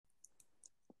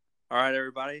All right,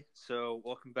 everybody. So,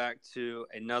 welcome back to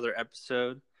another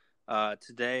episode.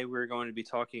 Today, we're going to be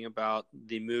talking about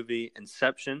the movie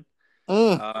Inception.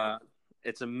 Uh,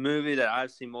 it's a movie that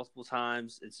I've seen multiple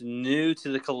times. It's new to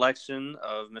the collection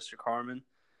of Mr. Carmen,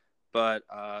 but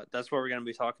that's what we're going to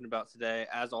be talking about today.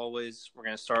 As always, we're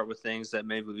going to start with things that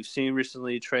maybe we've seen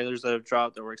recently, trailers that have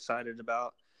dropped that we're excited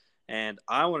about. And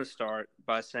I want to start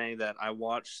by saying that I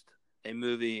watched a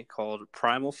movie called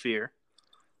Primal Fear,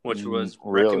 which was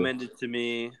Really? recommended to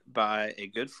me by a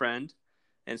good friend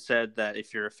and said that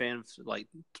if you're a fan of like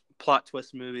plot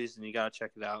twist movies, then you got to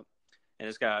check it out. And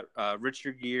it's got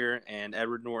Richard Gere and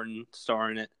Edward Norton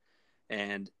starring it.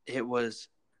 And it was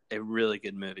a really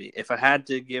good movie. If I had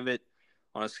to give it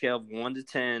on a scale of 1 to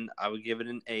 10, I would give it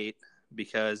an 8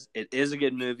 because it is a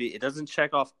good movie. It doesn't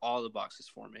check off all the boxes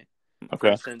for me.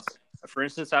 Okay. For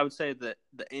instance, I would say that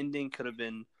the ending could have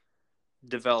been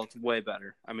developed way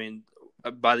better. I mean,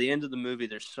 by the end of the movie,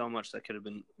 there's so much that could have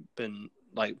been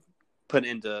like put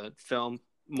into film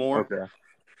more. Okay.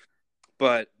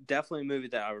 But definitely a movie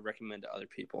that I would recommend to other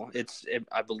people.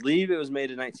 I believe it was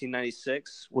made in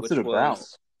 1996. What's it about?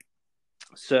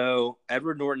 So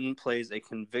Edward Norton plays a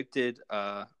convicted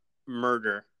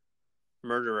murderer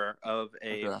of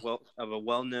a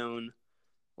well-known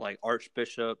like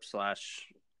archbishop /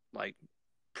 like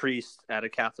priest at a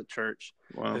Catholic church.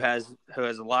 Wow. who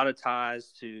has a lot of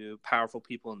ties to powerful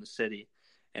people in the city.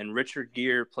 And Richard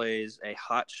Gere plays a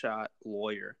hotshot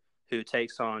lawyer who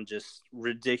takes on just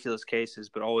ridiculous cases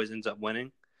but always ends up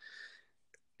winning.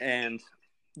 And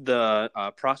the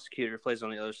prosecutor who plays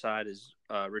on the other side is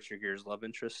Richard Gere's love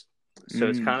interest. So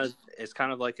it's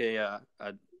kind of like a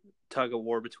tug of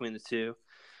war between the two.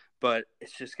 But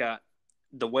it's just got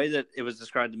the way that it was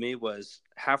described to me was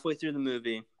halfway through the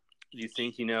movie, you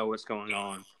think you know what's going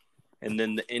on, and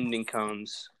then the ending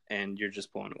comes, and you're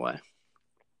just blown away.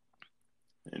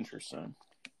 Interesting.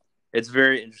 It's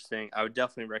very interesting. I would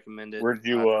definitely recommend it. Where'd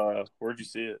you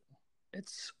see it?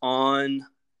 It's on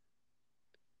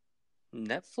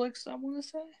Netflix, I want to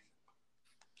say.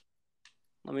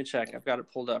 Let me check. I've got it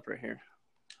pulled up right here.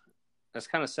 That's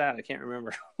kind of sad. I can't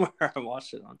remember where I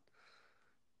watched it on.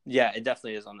 Yeah, it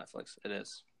definitely is on Netflix. It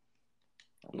is.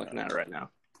 I'm looking at it right now.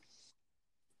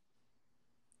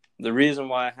 The reason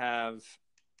why I have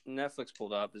Netflix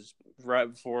pulled up is right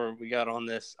before we got on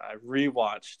this, I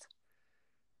rewatched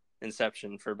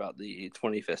Inception for about the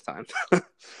 25th time.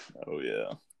 Oh,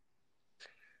 yeah.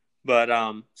 But,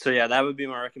 so yeah, that would be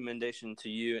my recommendation to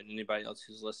you and anybody else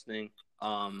who's listening.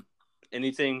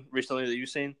 Anything recently that you've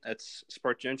seen that's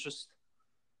sparked your interest?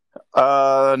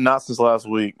 Not since last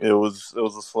week. It was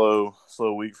a slow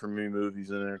week for me,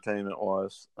 movies and entertainment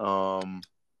wise.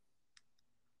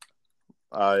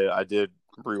 I did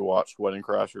rewatch Wedding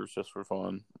Crashers just for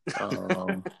fun.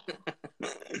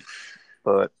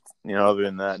 But other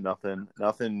than that,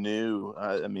 nothing new.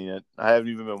 I mean, I haven't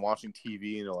even been watching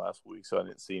TV in the last week, so I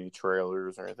didn't see any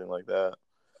trailers or anything like that.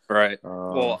 Right.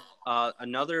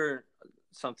 Another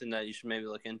something that you should maybe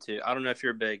look into. I don't know if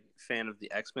you're a big fan of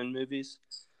the X-Men movies,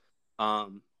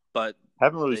 but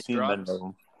haven't really seen many of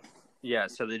them. Yeah,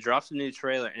 so they dropped a new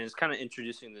trailer, and it's kind of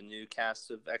introducing the new cast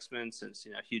of X-Men since,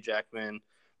 Hugh Jackman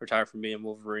retired from being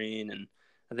Wolverine, and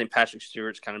I think Patrick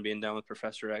Stewart's kind of being done with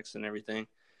Professor X and everything.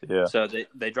 Yeah. So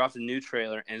they dropped a new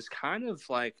trailer, and it's kind of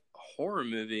like a horror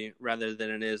movie rather than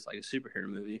it is like a superhero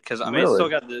movie. Because, I mean,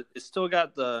 Really? it's still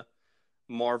got the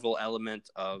Marvel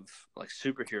element of like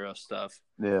superhero stuff.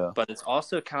 Yeah. But it's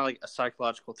also kind of like a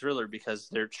psychological thriller because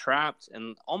they're trapped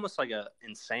in almost like a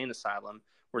insane asylum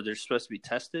where they're supposed to be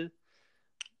tested.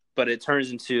 But it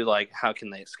turns into, like, how can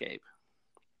they escape?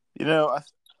 I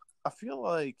feel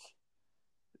like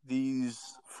these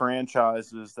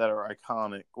franchises that are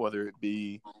iconic, whether it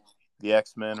be the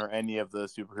X-Men or any of the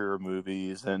superhero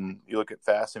movies, and you look at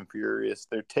Fast and Furious,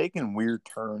 they're taking weird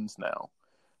turns now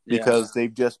because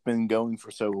they've just been going for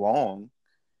so long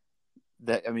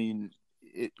that, I mean,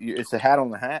 it's a hat on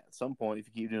the hat at some point if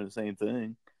you keep doing the same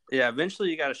thing. Yeah, eventually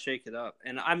you got to shake it up.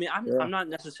 And I mean, I'm not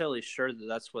necessarily sure that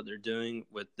that's what they're doing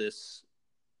with this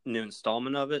new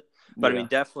installment of it. But I mean,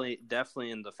 definitely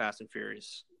in the Fast and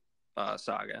Furious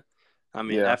saga. I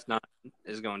mean, F9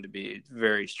 is going to be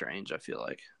very strange, I feel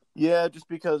like. Yeah, just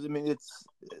because, I mean, it's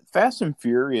Fast and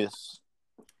Furious.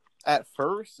 At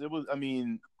first, it was, I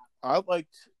mean, I've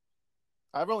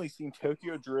only seen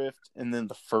Tokyo Drift and then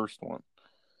the first one.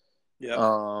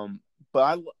 Yeah.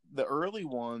 But the early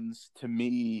ones, to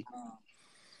me,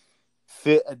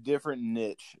 fit a different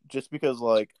niche just because,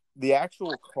 like, the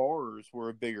actual cars were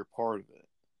a bigger part of it.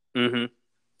 Mm-hmm.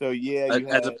 So, yeah.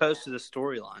 As opposed to the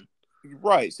storyline.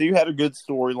 Right. So you had a good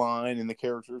storyline, and the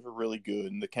characters were really good,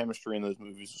 and the chemistry in those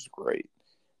movies was great.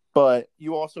 But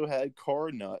you also had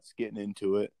car nuts getting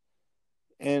into it.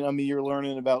 And I mean, you're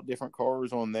learning about different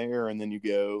cars on there, and then you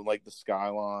go like the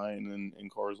Skyline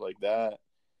and cars like that.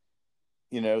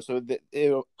 So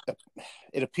it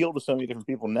appealed to so many different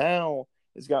people. Now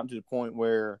it's gotten to the point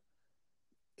where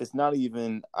it's not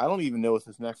even. I don't even know what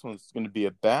this next one is going to be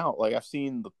about. Like I've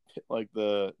seen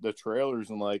the trailers,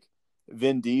 and like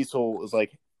Vin Diesel is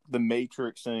like the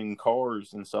Matrix and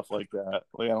cars and stuff like that.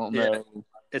 Like I don't know.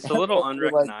 It's a little Like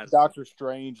unrecognizable. Doctor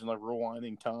Strange and like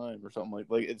rewinding time or something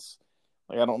like it's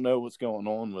like I don't know what's going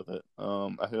on with it.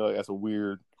 I feel like that's a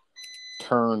weird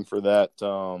turn for that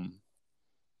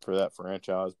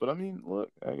franchise. But I mean,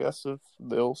 look, I guess if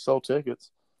they'll sell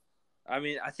tickets. I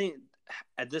mean, I think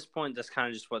at this point that's kind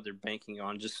of just what they're banking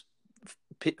on, just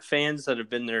fans that have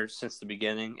been there since the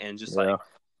beginning, and just like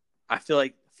I feel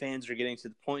like fans are getting to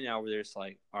the point now where they're just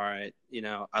like, all right,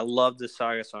 I love this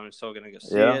saga, so I'm still gonna go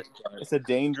see it. But it's a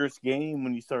dangerous game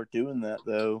when you start doing that,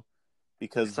 though,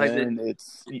 because it's then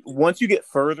it's once you get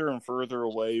further and further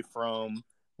away from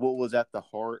what was at the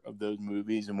heart of those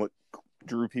movies and what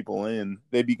drew people in,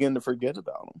 they begin to forget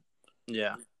about them.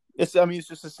 Yeah, it's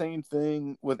just the same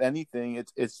thing with anything.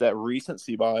 It's that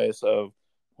recency bias of,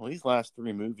 well, these last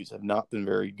 3 movies have not been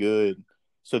very good,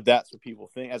 so that's what people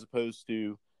think, as opposed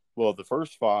to, well, the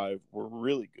first 5 were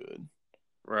really good.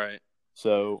 Right.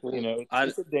 So,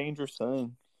 it's a dangerous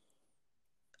thing.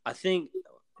 I think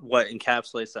what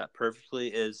encapsulates that perfectly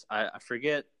is I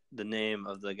forget the name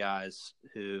of the guys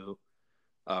who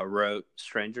wrote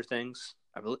Stranger Things.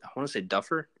 I want to say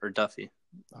Duffer or Duffy.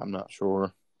 I'm not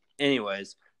sure.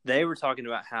 Anyways, they were talking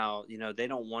about how, they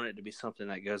don't want it to be something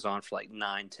that goes on for like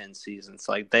 9-10 seasons.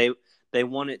 Like they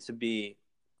want it to be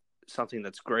something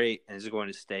that's great and is going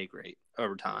to stay great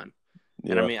over time.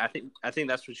 Yeah. And I mean, I think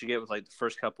that's what you get with like the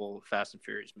first couple Fast and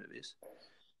Furious movies.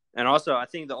 And also, I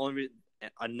think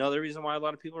another reason why a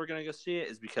lot of people are going to go see it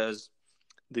is because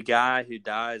the guy who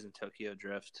dies in Tokyo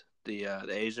Drift, the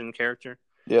Asian character,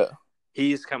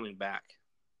 he's coming back,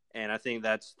 and I think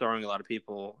that's throwing a lot of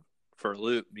people for a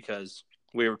loop because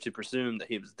we were to presume that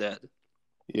he was dead.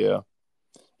 Yeah,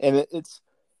 and it's,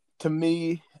 to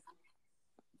me,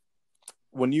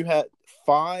 when you had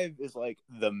 5 is like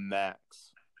the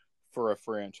max for a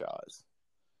franchise.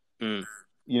 You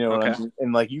know what I mean?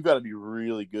 And like you got to be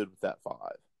really good with that 5.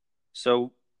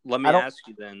 So let me ask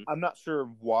you then. I'm not sure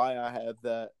why I have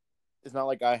that. It's not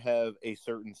like I have a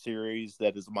certain series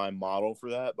that is my model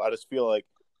for that, but I just feel like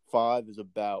 5 is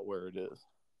about where it is.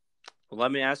 Well,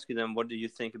 let me ask you then, what do you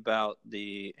think about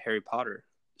the Harry Potter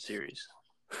series?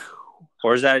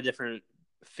 Or is that a different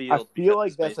field? I feel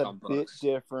like that's a bit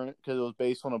different because it was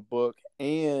based on a book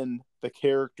and the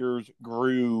characters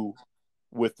grew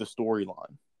with the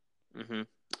storyline. Mm-hmm.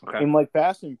 Okay. And like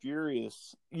Fast and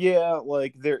Furious,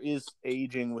 like there is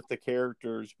aging with the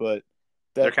characters, but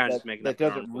that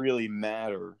doesn't really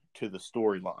matter to the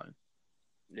storyline.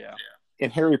 Yeah. In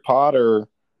Harry Potter,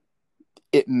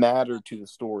 it mattered to the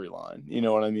storyline. You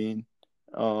know what I mean?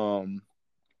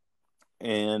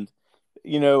 And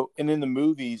in the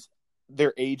movies,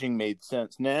 their aging made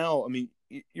sense. Now, I mean,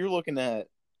 you're looking at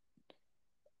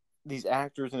these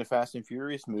actors in the Fast and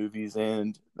Furious movies,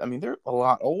 and I mean, they're a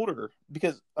lot older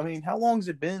because, I mean, how long has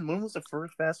it been? When was the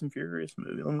first Fast and Furious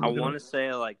movie? I want to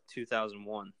say like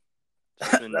 2001.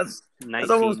 That's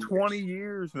almost 20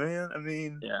 years, man. I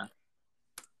mean, yeah.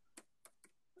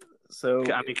 So,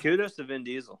 I mean, kudos to Vin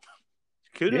Diesel.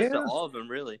 Kudos to all of them,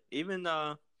 really. Even,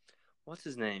 what's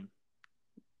his name?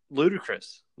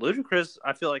 Ludacris. Ludacris,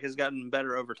 I feel like, has gotten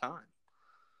better over time.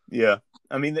 Yeah.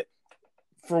 I mean,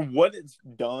 for what it's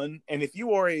done, and if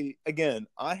you are again,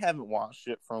 I haven't watched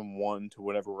it from 1 to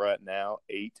whatever we're at now,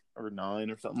 8 or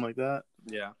 9 or something like that.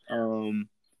 Yeah.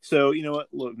 So, you know what?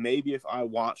 Look, maybe if I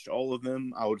watched all of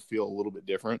them, I would feel a little bit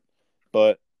different.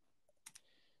 But,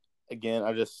 again,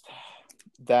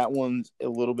 that one's a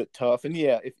little bit tough. And,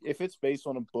 yeah, if it's based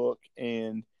on a book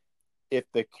and if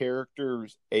the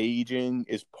character's aging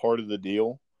is part of the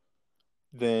deal,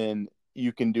 then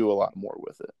you can do a lot more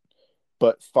with it.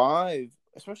 But 5,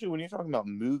 especially when you're talking about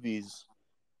movies,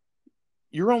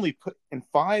 you're only put in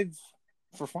 5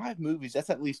 for 5 movies.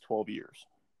 That's at least 12 years.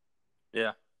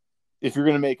 Yeah. If you're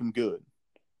going to make them good.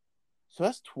 So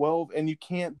that's 12, and you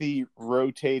can't be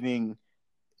rotating.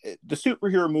 The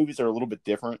superhero movies are a little bit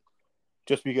different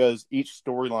just because each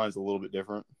storyline is a little bit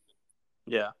different.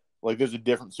 Yeah. Like there's a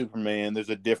different Superman, there's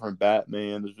a different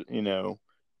Batman, there's,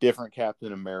 different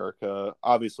Captain America.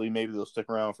 Obviously, maybe they'll stick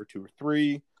around for 2 or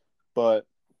 3, but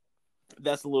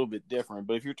that's a little bit different.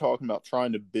 But if you're talking about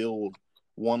trying to build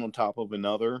one on top of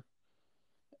another,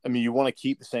 I mean, you want to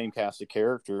keep the same cast of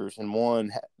characters,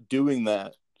 and doing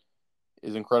that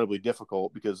is incredibly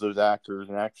difficult because those actors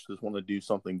and actresses want to do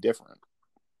something different.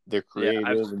 They're Yeah,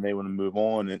 creative and they want to move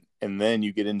on, and then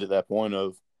you get into that point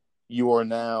of you are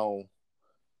now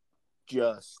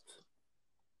just,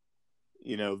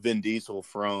 Vin Diesel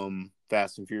from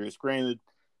Fast and Furious. Granted,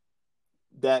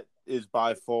 that is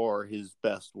by far his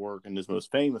best work and his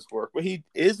most famous work, but he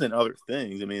is in other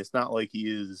things. I mean, it's not like he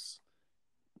is,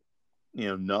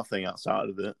 nothing outside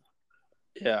of it.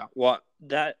 Yeah. Well,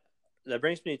 that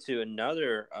brings me to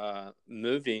another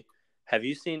movie. Have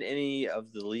you seen any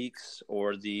of the leaks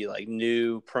or the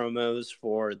new promos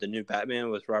for the new Batman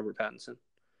with Robert Pattinson?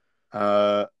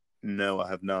 No, I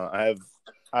have not.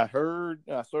 I heard,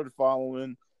 I started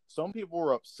following. Some people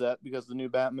were upset because the new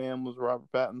Batman was Robert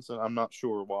Pattinson. I'm not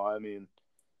sure why. I mean,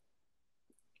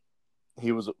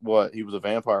 he was what? He was a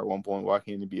vampire at one point. Why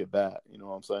can't he be a bat? You know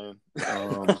what I'm saying?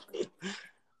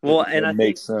 Well, and I think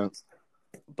makes sense.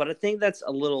 But I think that's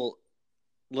a little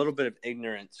bit of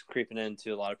ignorance creeping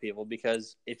into a lot of people,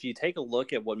 because if you take a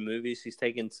look at what movies he's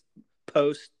taken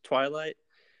post Twilight,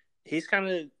 he's kind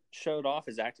of showed off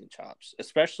his acting chops.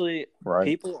 Especially,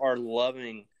 people are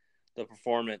loving the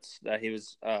performance that he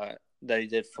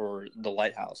did for The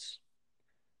Lighthouse,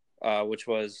 which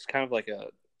was kind of like a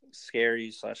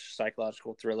scary /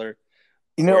 psychological thriller.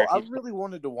 I really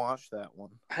wanted to watch that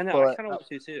one. I know, I kind of want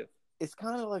to too. It's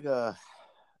kind of like a.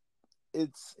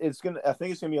 It's gonna. I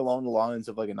think it's gonna be along the lines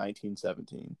of like a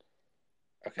 1917.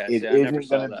 Okay, it I never isn't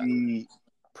saw gonna be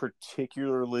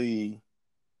particularly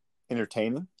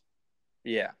entertaining.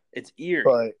 Yeah, it's eerie,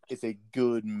 but it's a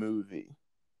good movie.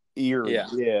 Eerie,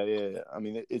 yeah. I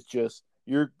mean, it's just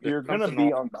you're gonna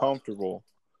be uncomfortable,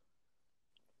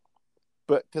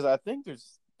 but because I think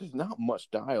there's not much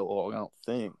dialogue. I don't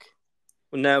think.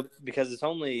 Well, no, because it's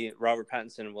only Robert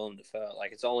Pattinson and Willem Dafoe.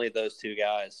 Like, it's only those two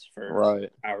guys for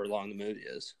however long the movie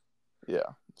is.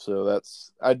 Yeah, so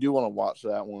I do want to watch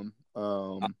that one.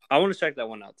 I want to check that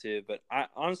one out too. But I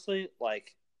honestly,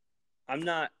 I'm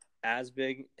not as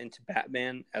big into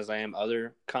Batman as I am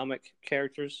other comic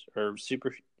characters or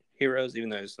superheroes, even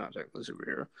though it's not technically a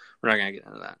superhero. We're not gonna get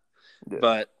into that. Yeah.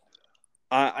 But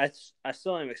I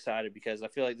still am excited because I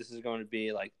feel like this is going to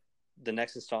be like the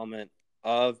next installment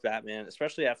of Batman,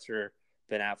 especially after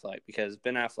Ben Affleck, because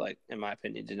Ben Affleck, in my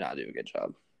opinion, did not do a good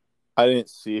job. I didn't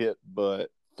see it,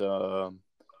 but Ben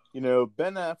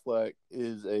Affleck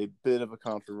is a bit of a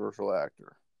controversial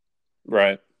actor,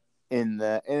 right? In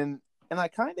that, and I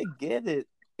kind of get it.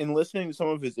 In listening to some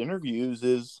of his interviews,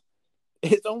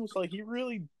 it's almost like he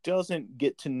really doesn't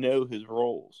get to know his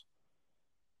roles.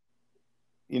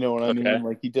 You know what I mean?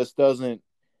 Like, he just doesn't.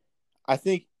 I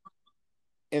think.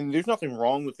 And there's nothing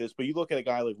wrong with this, but you look at a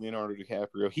guy like Leonardo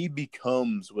DiCaprio, he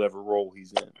becomes whatever role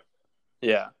he's in.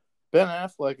 Yeah. Ben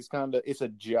Affleck is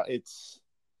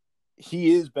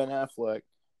he is Ben Affleck.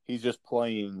 He's just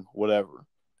playing whatever.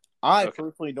 I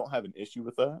personally don't have an issue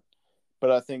with that,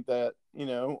 but I think that,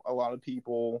 a lot of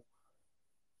people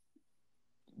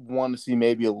want to see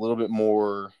maybe a little bit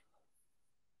more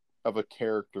of a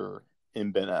character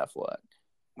in Ben Affleck.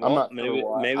 Well, I'm not sure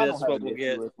why. Maybe that's what we'll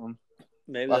get.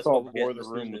 Maybe that's what we'll get in this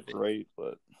new movie. Great,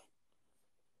 but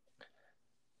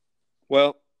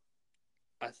well,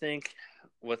 I think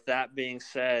with that being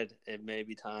said, it may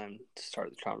be time to start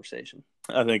the conversation.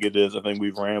 I think it is. I think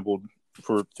we've rambled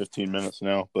for 15 minutes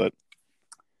now, but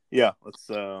yeah, let's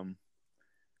dive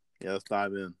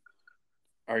in.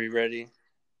 Are you ready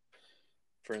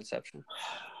for Inception?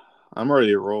 I'm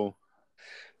ready to roll.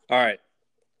 All right.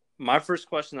 My first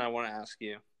question I want to ask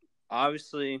you,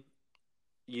 obviously,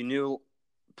 you knew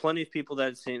plenty of people that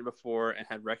had seen it before and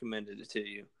had recommended it to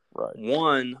you. Right.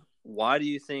 One, why do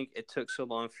you think it took so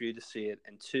long for you to see it?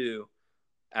 And two,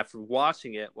 after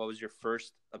watching it, what was your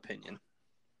first opinion?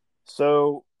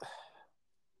 So,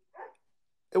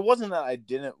 it wasn't that I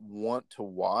didn't want to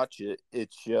watch it.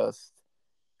 It's just,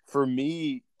 for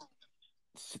me,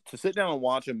 to sit down and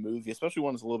watch a movie, especially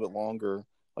when it's a little bit longer,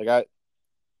 it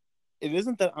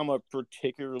isn't that I'm a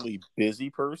particularly busy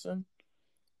person,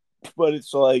 but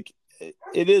it's like,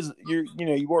 it is,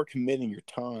 you are committing your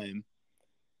time.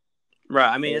 Right.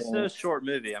 I mean, it's no short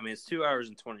movie. I mean, it's 2 hours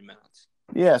and 20 minutes.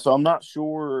 Yeah, so I'm not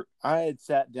sure. I had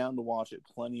sat down to watch it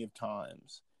plenty of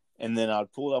times, and then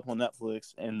I'd pull it up on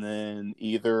Netflix, and then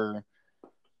either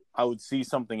I would see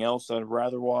something else I'd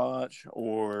rather watch,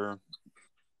 or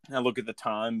I look at the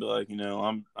time, be like, I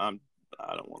don't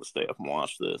want to stay up and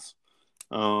watch this.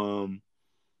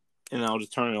 And I'll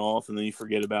just turn it off, and then you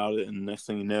forget about it, and the next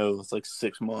thing you know, it's like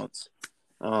 6 months.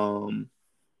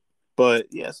 But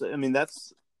yes, I mean,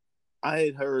 I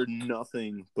had heard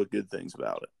nothing but good things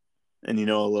about it, and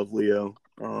I love Leo.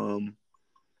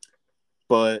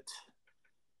 But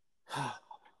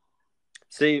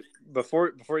See,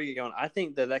 before you get going, I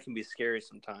think that can be scary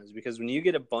sometimes because when you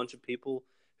get a bunch of people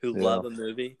who Yeah. love a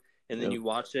movie and then Yep. you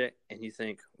watch it and you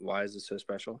think, why is this so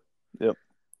special? Yep.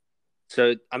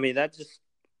 So, I mean, that just,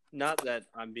 not that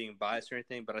I'm being biased or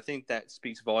anything, but I think that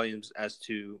speaks volumes as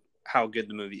to how good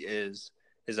the movie is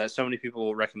that so many people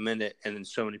will recommend it and then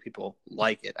so many people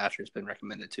like it after it's been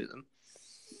recommended to them.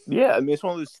 Yeah, I mean, it's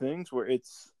one of those things where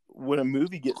it's when a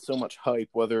movie gets so much hype,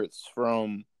 whether it's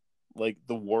from like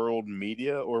the world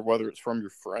media or whether it's from your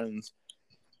friends,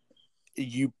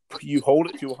 you hold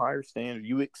it to a higher standard.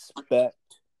 You expect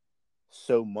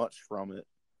so much from it.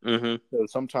 Mm-hmm. So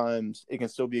sometimes it can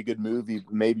still be a good movie,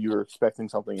 but maybe you're expecting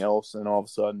something else, and all of a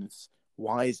sudden it's,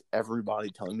 why is everybody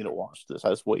telling me to watch this?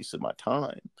 I just wasted my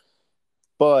time.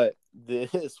 But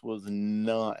this was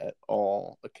not at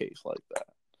all a case like that.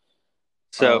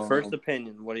 So, first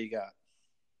opinion, what do you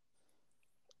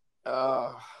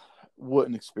got? What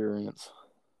an experience.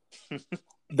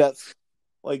 That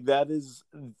is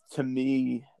to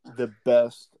me the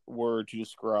best word to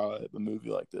describe a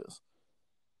movie like this.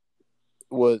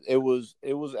 It was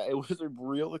a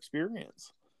real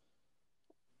experience.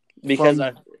 Because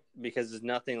it's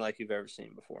nothing like you've ever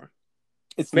seen before.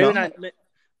 It's maybe not.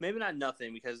 maybe not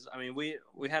nothing, because I mean we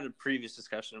had a previous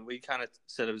discussion. We kind of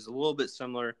said it was a little bit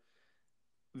similar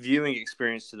viewing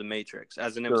experience to The Matrix,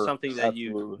 as in it was something that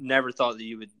you never thought that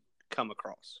you would come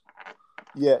across.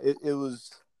 Yeah, it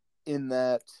was in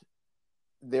that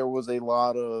there was a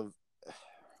lot of,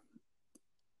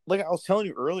 like I was telling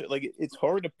you earlier, like it's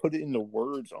hard to put it into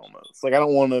words almost. Like I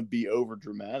don't want to be over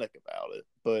dramatic about it,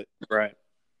 but right.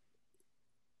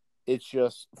 It's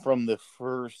just from the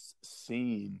first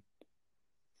scene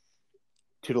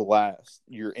to the last,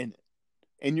 you're in it.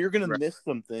 And you're going to miss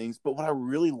some things, but what I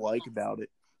really like about it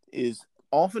is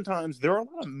oftentimes there are a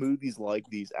lot of movies like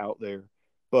these out there,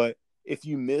 but if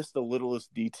you miss the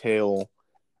littlest detail,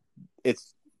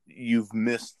 you've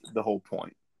missed the whole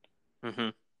point. Mm-hmm.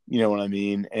 You know what I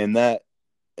mean? And that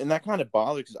kind of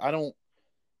bothers, because I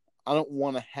don't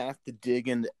want to have to dig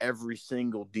into every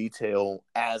single detail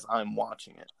as I'm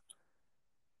watching it.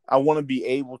 I want to be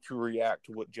able to react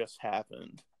to what just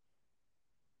happened.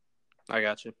 I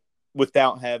got you.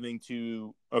 Without having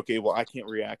to, okay, well, I can't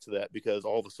react to that because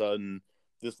all of a sudden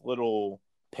this little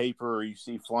paper you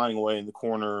see flying away in the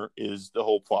corner is the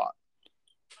whole plot.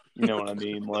 You know what I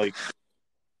mean? Like,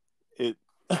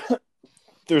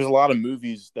 there's a lot of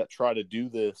movies that try to do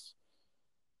this.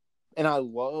 And I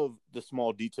love the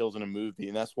small details in a movie.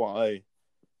 And that's why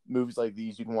movies like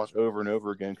these you can watch over and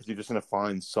over again, because you're just going to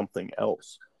find something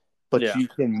else. But you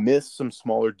can miss some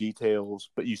smaller details,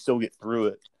 but you still get through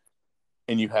it.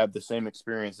 And you have the same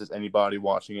experience as anybody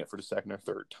watching it for the second or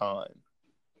third time.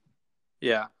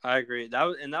 Yeah, I agree. That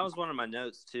was one of my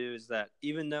notes too, is that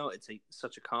even though it's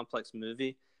such a complex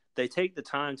movie, they take the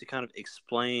time to kind of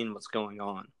explain what's going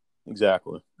on.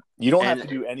 Exactly. You don't have to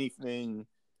do anything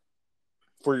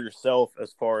for yourself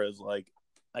as far as, like,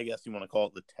 I guess you want to call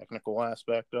it the technical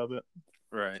aspect of it.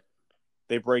 Right.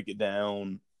 They break it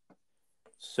down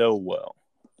so well.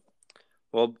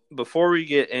 Well, before we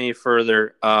get any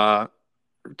further,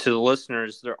 to the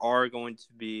listeners, there are going to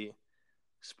be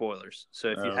spoilers. So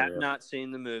if you have not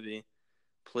seen the movie,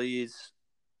 please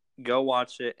go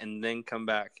watch it and then come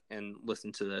back and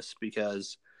listen to this,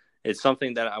 because it's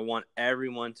something that I want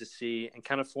everyone to see and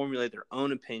kind of formulate their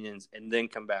own opinions and then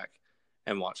come back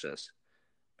and watch this.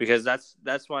 Because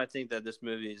that's why I think that this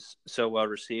movie is so well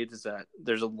received, is that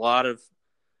there's a lot of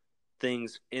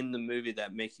things in the movie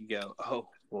that make you go, oh,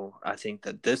 well, I think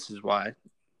that this is why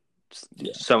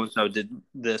so-and-so did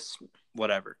this,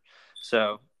 whatever.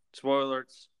 So, spoiler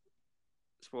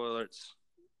alerts,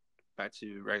 back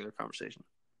to regular conversation.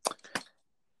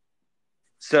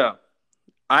 So,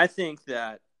 I think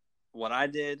that what I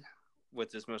did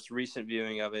with this most recent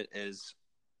viewing of it is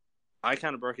I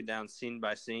kind of broke it down scene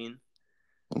by scene.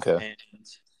 Okay.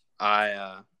 And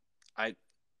I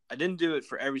didn't do it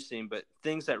for every scene, but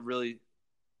things that really,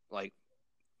 like,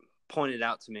 pointed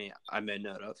out to me, I made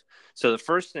note of. So the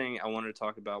first thing I wanted to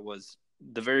talk about was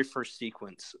the very first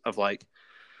sequence of, like,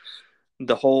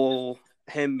 the whole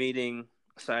him meeting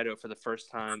Saito for the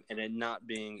first time and it not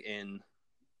being in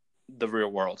the real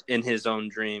world, in his own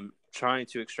dream, trying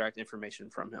to extract information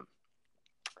from him.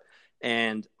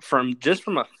 And from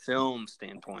a film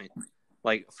standpoint,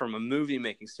 like from a movie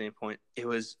making standpoint, it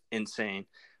was insane.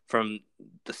 From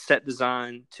the set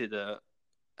design to the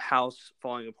house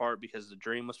falling apart because the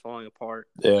dream was falling apart.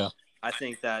 Yeah. I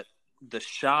think that the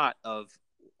shot of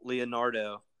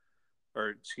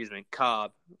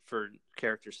Cobb, for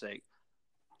character's sake,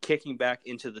 kicking back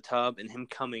into the tub and him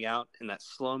coming out in that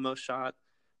slow-mo shot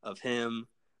of him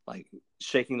like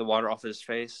shaking the water off his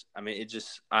face. I mean,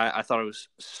 I thought it was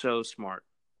so smart.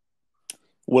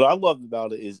 What I loved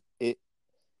about it is it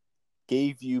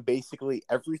gave you basically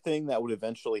everything that would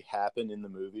eventually happen in the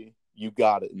movie. You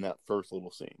got it in that first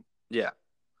little scene. Yeah.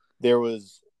 There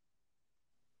was,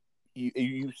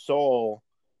 you saw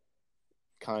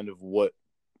kind of what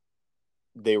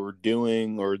they were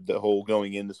doing, or the whole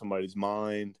going into somebody's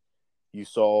mind. You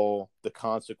saw the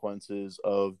consequences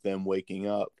of them waking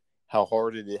up, how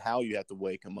hard it is, how you have to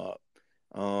wake them up.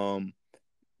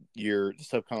 Your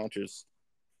subconscious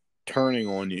turning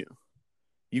on you.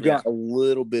 You got a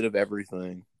little bit of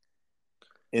everything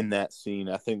in that scene.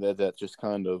 I think that just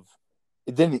kind of,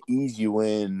 it didn't ease you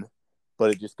in,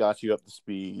 but it just got you up to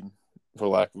speed, for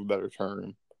lack of a better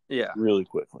term. Yeah. Really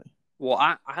quickly. Well,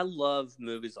 I love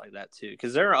movies like that too,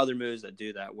 because there are other movies that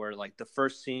do that, where like the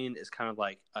first scene is kind of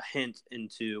like a hint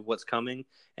into what's coming,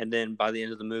 and then by the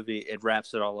end of the movie, it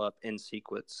wraps it all up in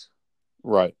sequence,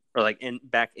 right? Or like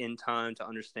back in time to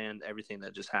understand everything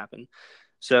that just happened.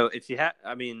 So if you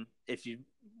if you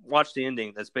watch the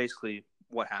ending, that's basically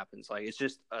what happens. Like it's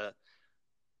just a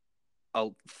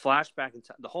flashback in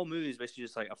time. The whole movie is basically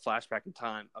just like a flashback in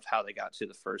time of how they got to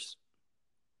the first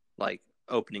like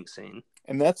opening scene,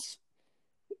 and that's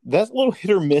a little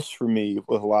hit or miss for me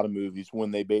with a lot of movies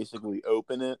when they basically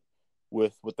open it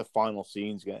with what the final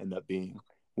scene's going to end up being,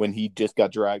 when he just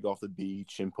got dragged off the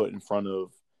beach and put in front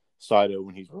of Saito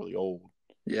when he's really old.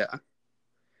 Yeah.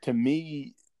 To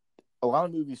me, a lot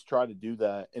of movies try to do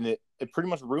that, and it pretty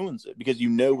much ruins it, because you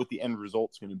know what the end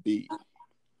result's going to be.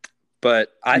 But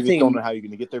I just don't know how you're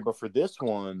going to get there. But for this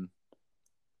one,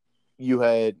 you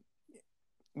had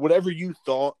whatever you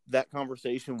thought that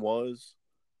conversation was,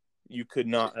 you could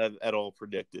not have at all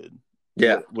predicted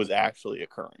what was actually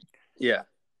occurring. Yeah.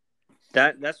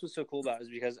 That's what's so cool about it, is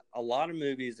because a lot of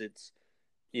movies, it's,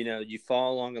 you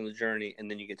follow along on the journey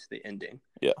and then you get to the ending.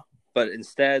 Yeah. But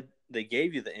instead, they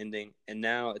gave you the ending, and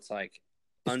now it's like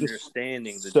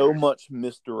understanding the so journey. Much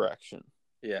misdirection.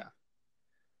 Yeah.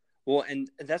 Well,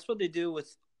 and that's what they do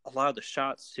with a lot of the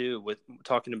shots too, with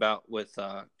talking about with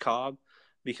Cobb,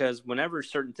 because whenever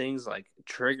certain things like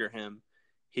trigger him,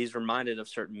 he's reminded of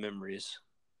certain memories.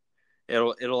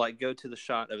 It'll like go to the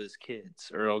shot of his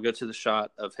kids, or it'll go to the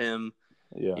shot of him,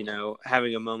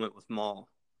 having a moment with Maul.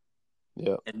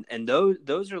 Yeah. And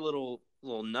those are little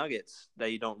nuggets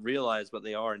that you don't realize what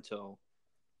they are until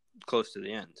close to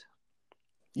the end.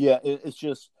 Yeah, it's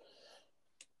just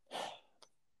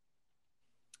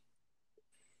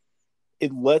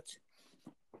it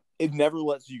never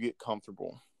lets you get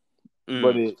comfortable,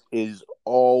 but it is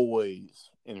always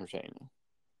entertaining.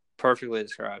 Perfectly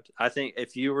described. I think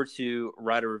if you were to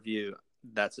write a review,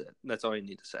 that's it. That's all you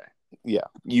need to say. Yeah,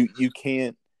 you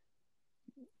can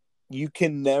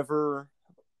never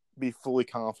be fully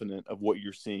confident of what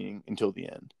you're seeing until the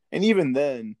end, and even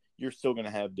then, you're still going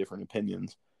to have different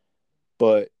opinions.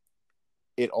 But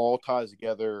it all ties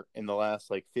together in the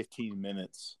last 15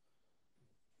 minutes,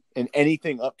 and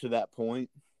anything up to that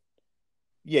point,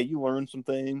 yeah, you learn some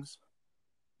things,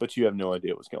 but you have no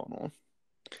idea what's going on.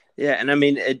 Yeah, and I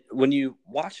mean, when you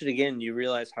watch it again, you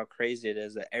realize how crazy it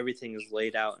is that everything is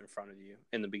laid out in front of you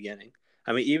in the beginning.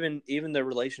 I mean, even the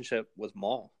relationship with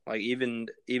Maul, like even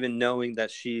knowing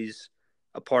that she's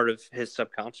a part of his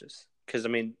subconscious, because I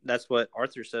mean, that's what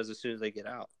Arthur says as soon as they get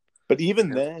out. But even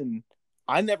then,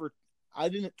 I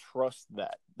didn't trust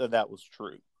that was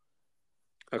true.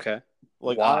 Okay.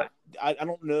 Why? I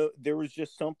don't know. There was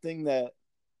just something that,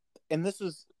 and this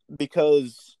is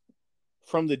because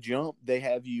from the jump, they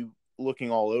have you looking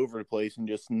all over the place and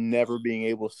just never being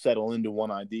able to settle into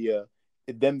one idea.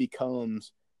 It then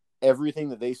becomes everything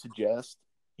that they suggest,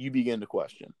 you begin to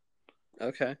question.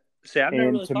 Okay. See, I've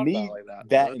never really thought about it like that.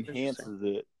 That enhances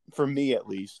it, for me at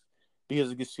least,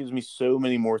 because it just gives me so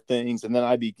many more things. And then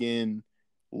I begin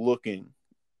looking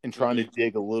and trying to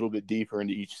dig a little bit deeper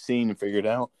into each scene and figure it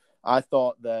out. I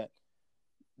thought that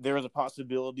there was a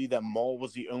possibility that Maul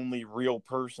was the only real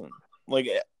person.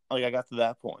 I got to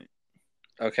that point.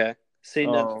 Okay. See,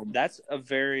 now, that's a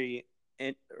very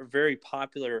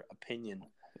popular opinion.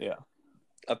 Yeah.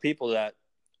 Of people that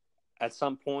at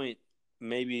some point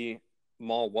maybe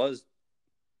Maul was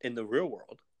in the real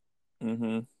world.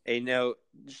 Mm-hmm.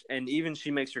 And even she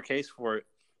makes her case for it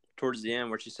towards the end,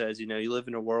 where she says, you live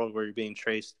in a world where you're being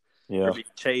chased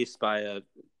by a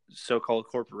so-called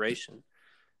corporation.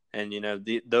 And,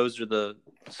 those are the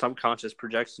subconscious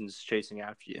projections chasing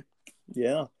after you.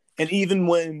 Yeah. And even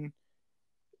when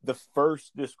the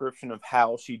first description of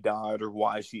how she died or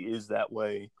why she is that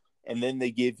way, and then they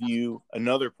give you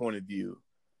another point of view.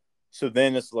 So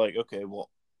then it's like, okay, well,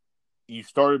 you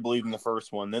started believing the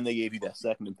first one, then they gave you that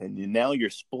second opinion. Now you're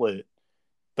split,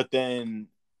 but then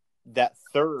that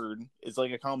third is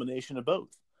like a combination of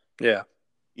both. Yeah.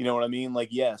 You know what I mean? Like,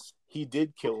 yes, he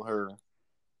did kill her,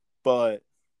 but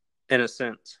in a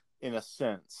sense,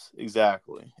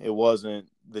 exactly. It wasn't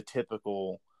the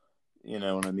typical, you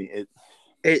know what I mean?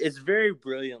 It's very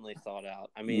brilliantly thought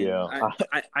out. I mean, yeah,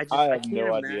 I have can't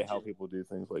no imagine idea how people do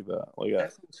things like that.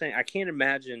 That's what I'm saying. I can't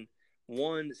imagine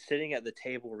one sitting at the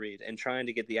table read and trying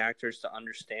to get the actors to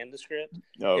understand the script,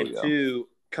 and two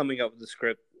coming up with the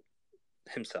script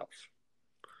himself.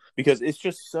 Because it's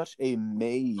just such a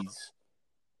maze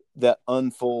that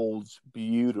unfolds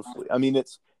beautifully. I mean,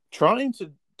 it's trying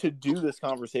to do this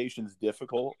conversation is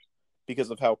difficult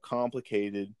because of how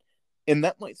complicated, and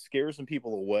that might scare some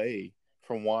people away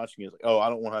from watching it. It's like, oh, I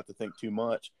don't want to have to think too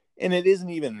much. And it isn't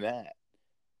even that.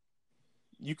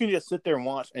 You can just sit there and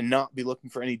watch and not be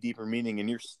looking for any deeper meaning, and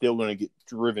you're still going to get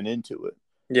driven into it.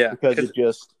 Yeah, because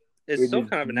it's still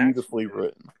kind of an beautifully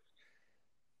written.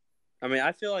 I mean,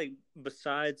 I feel like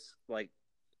besides like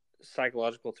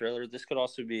psychological thriller, this could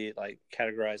also be like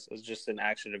categorized as just an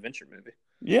action adventure movie.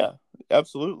 Yeah,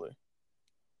 absolutely.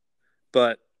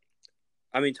 But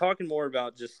I mean, talking more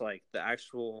about just like the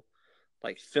actual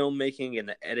like filmmaking and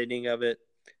the editing of it,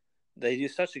 they do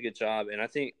such a good job. And I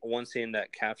think one scene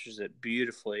that captures it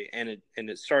beautifully, and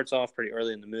it starts off pretty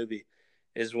early in the movie,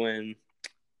 is when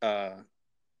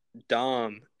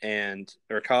Dom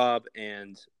or Cobb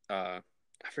and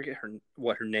I forget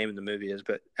what her name in the movie is,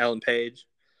 but Ellen Page.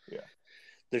 Yeah.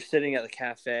 They're sitting at the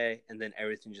cafe, and then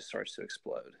everything just starts to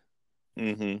explode.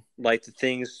 Mm-hmm. Like the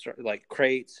things, like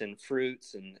crates and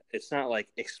fruits, and it's not like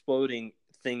exploding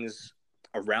things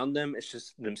around them. It's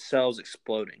just themselves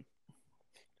exploding.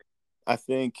 I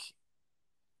think,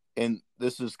 and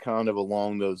this is kind of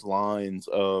along those lines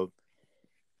of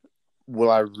what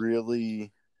I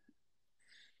really,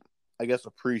 I guess,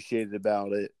 appreciated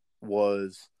about it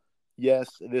was, yes,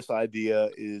 this idea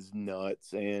is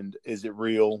nuts, and is it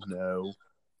real? No.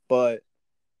 But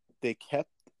they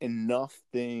kept enough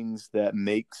things that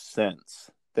make sense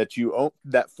that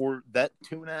that for that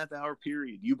 2.5 hour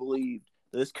period, you believed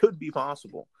this could be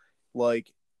possible.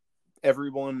 Like,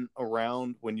 everyone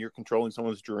around, when you're controlling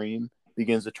someone's dream,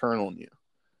 begins to turn on you.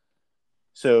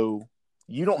 So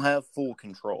you don't have full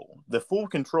control. The full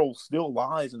control still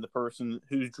lies in the person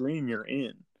whose dream you're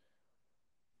in.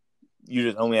 You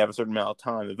just only have a certain amount of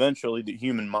time. Eventually, the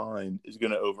human mind is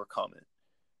going to overcome it,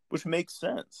 which makes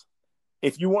sense.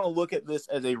 If you want to look at this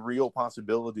as a real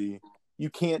possibility,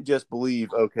 you can't just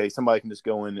believe, okay, somebody can just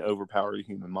go in and overpower the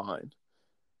human mind.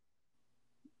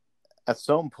 At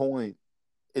some point,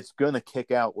 it's going to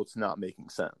kick out what's not making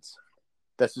sense.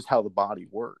 That's just how the body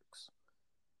works.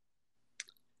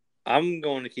 I'm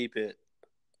going to keep it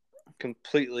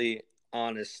completely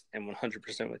honest and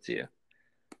 100% with you.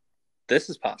 This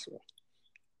is possible.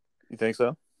 You think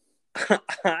so?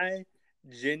 I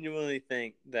genuinely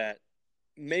think that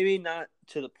maybe not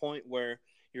to the point where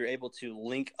you're able to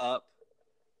link up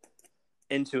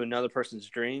into another person's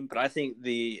dream, but I think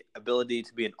the ability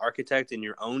to be an architect in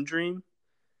your own dream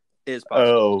is possible.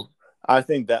 Oh, I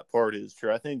think that part is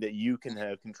true. I think that you can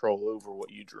have control over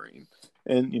what you dream.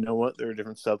 And you know what? There are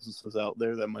different substances out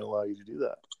there that might allow you to do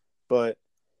that. But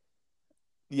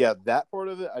yeah, that part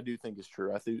of it I do think is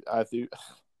true.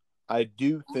 I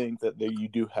do think that you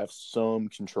do have some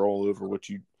control over what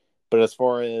you, but as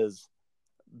far as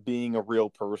being a real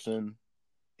person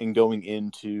and going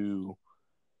into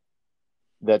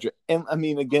that, and I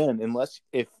mean, again, unless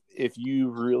if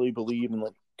you really believe in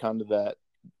like kind of that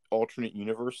alternate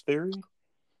universe theory,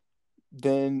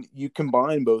 then you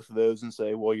combine both of those and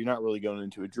say, well, you're not really going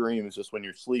into a dream. It's just when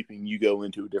you're sleeping, you go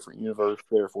into a different universe.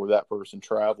 Therefore, that person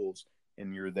travels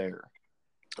and you're there.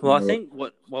 Well, I think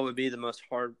what would be the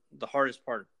hardest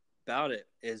part about it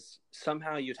is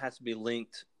somehow you'd have to be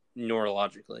linked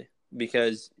neurologically,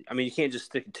 because I mean, you can't just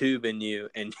stick a tube in you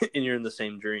and you're in the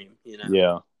same dream, you know?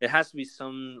 Yeah. It has to be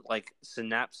some like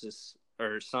synapses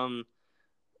or some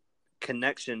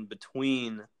connection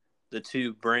between the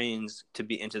two brains to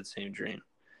be into the same dream.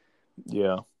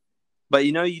 Yeah. But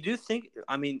you know, you do think,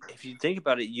 I mean, if you think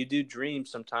about it, you do dream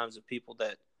sometimes of people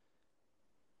that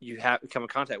you have come in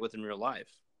contact with in real life.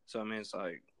 So I mean, it's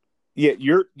like, yeah,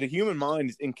 the human mind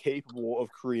is incapable of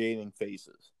creating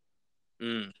faces. I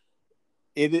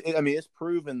mean, it's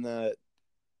proven that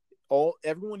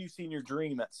everyone you see in your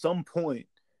dream at some point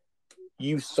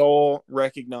you saw,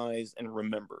 recognized, and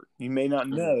remembered. You may not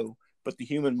know, but the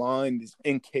human mind is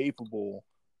incapable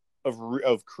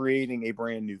of creating a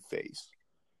brand new face.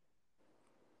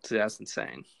 So that's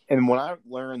insane. And when I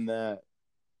learned that,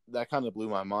 that kind of blew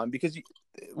my mind because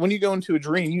when you go into a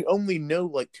dream, you only know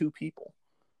like two people.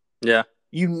 Yeah.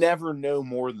 You never know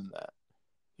more than that.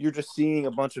 You're just seeing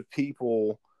a bunch of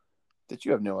people that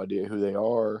you have no idea who they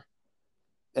are.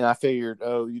 And I figured,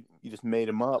 oh, you just made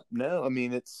them up. No, I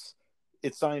mean, it's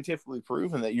scientifically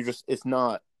proven that you're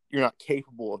not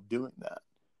capable of doing that.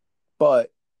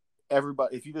 But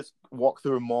everybody, if you just walk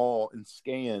through a mall and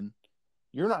scan,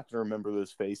 you're not going to remember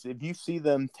those faces. If you see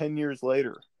them 10 years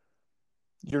later,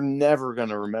 you're never going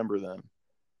to remember them.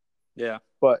 Yeah.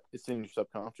 But it's in your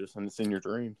subconscious and it's in your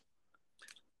dreams.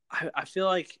 I feel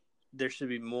like there should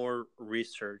be more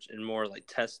research and more like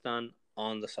tests done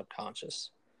on the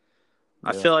subconscious. Yeah.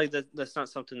 I feel like that's not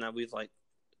something that we've like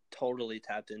totally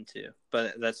tapped into,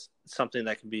 but that's something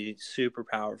that can be super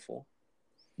powerful.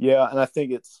 Yeah, and I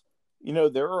think it's,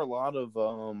 there are a lot of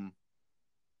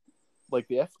like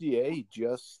the FDA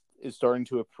just is starting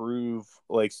to approve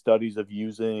like studies of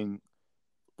using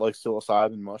like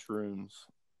psilocybin mushrooms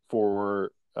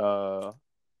for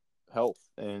health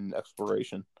and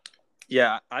exploration.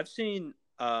 Yeah, I've seen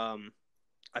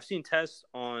tests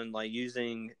on like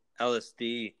using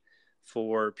LSD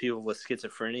for people with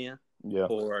schizophrenia,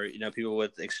 or people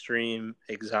with extreme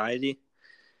anxiety,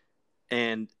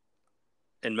 and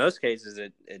in most cases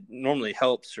it normally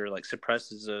helps or like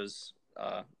suppresses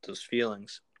those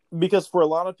feelings. Because for a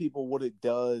lot of people, what it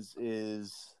does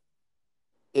is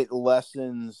it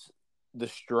lessens the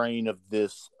strain of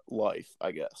this life,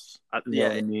 I guess.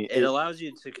 It allows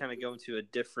you to kind of go into a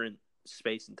different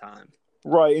space and time,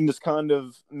 right? And just kind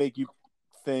of make you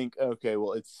think, okay,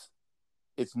 well, it's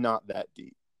not that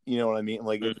deep. You know what I mean?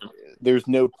 Like, there's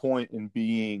no point in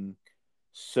being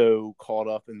so caught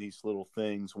up in these little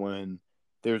things when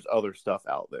there's other stuff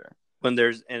out there. When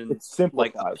there's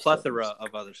like a plethora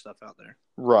of other stuff out there,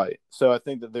 right? So I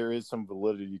think that there is some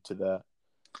validity to that,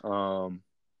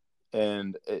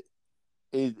 and it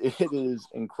is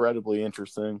incredibly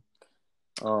interesting.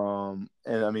 And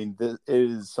I mean, it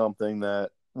is something that,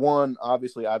 one,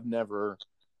 obviously I've never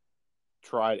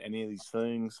tried any of these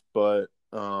things, but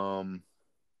the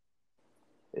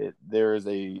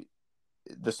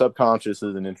subconscious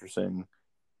is an interesting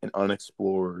and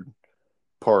unexplored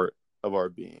part of our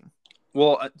being.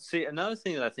 Well, see, another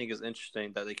thing that I think is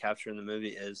interesting that they capture in the movie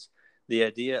is the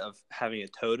idea of having a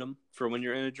totem for when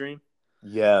you're in a dream.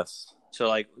 Yes. So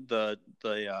like the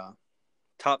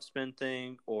top spin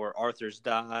thing, or Arthur's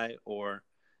die, or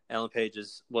Ellen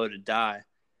Page's loaded die.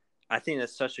 I think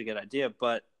that's such a good idea,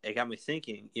 but it got me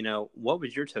thinking, what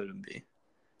would your totem be?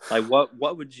 Like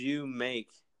what would you make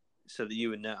so that you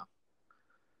would know?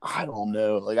 I don't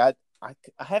know. Like I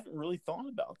haven't really thought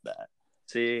about that.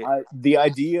 See, the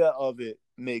idea of it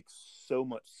makes so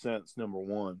much sense, number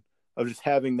one, of just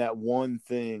having that one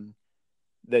thing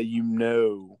that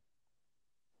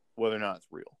whether or not it's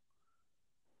real.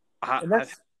 And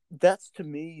that's to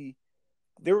me,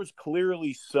 there was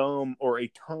clearly some or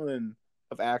a ton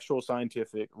of actual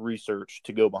scientific research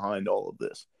to go behind all of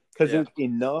this. Because there's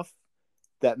enough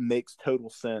that makes total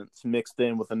sense mixed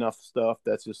in with enough stuff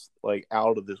that's just like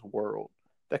out of this world.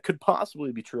 That could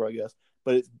possibly be true, I guess.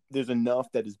 But there's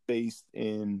enough that is based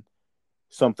in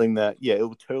something that, it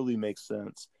would totally make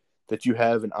sense that you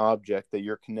have an object that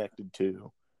you're connected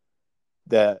to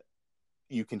that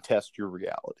you can test your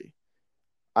reality.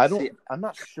 I'm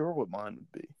not sure what mine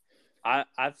would be.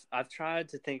 I've tried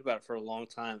to think about it for a long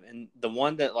time, and the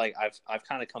one that like I've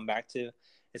kind of come back to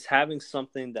is having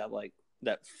something that like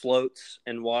that floats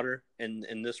in water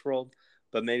in this world,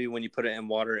 but maybe when you put it in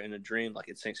water in a dream, like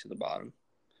it sinks to the bottom.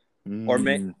 Or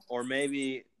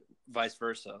maybe vice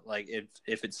versa. Like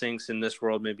if it sinks in this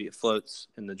world, maybe it floats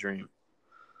in the dream.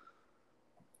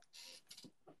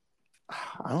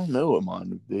 I don't know what mine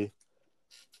would be.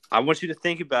 I want you to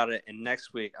think about it, and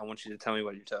next week I want you to tell me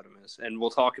what your totem is, and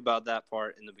we'll talk about that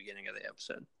part in the beginning of the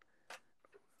episode.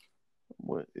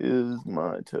 What is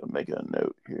my totem? Making a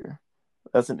note here.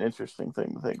 That's an interesting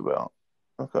thing to think about.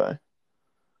 Okay.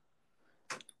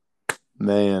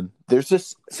 Man, there's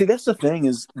just... See, that's the thing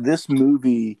is this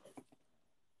movie,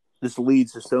 this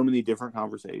leads to so many different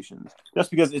conversations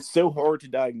just because it's so hard to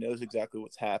diagnose exactly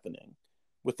what's happening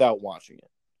without watching it.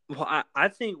 Well, I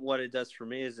think what it does for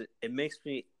me is it makes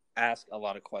me ask a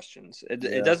lot of questions.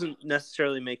 It doesn't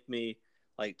necessarily make me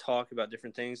like talk about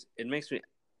different things. It makes me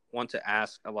want to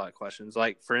ask a lot of questions.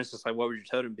 Like, for instance, like what would your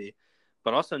totem be?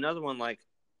 But also another one, like,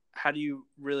 how do you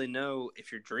really know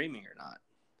if you're dreaming or not?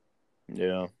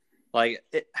 Yeah. Like,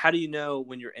 how do you know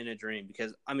when you're in a dream?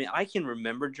 Because, I mean, I can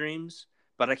remember dreams,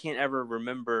 but I can't ever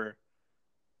remember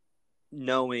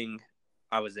knowing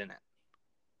I was in it.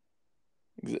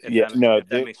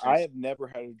 I have never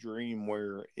had a dream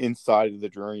where inside of the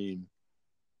dream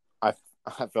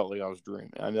I felt like I was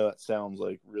dreaming. I know that sounds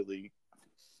like really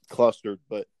clustered,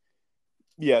 but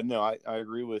yeah, no, I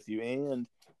agree with you. And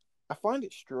I find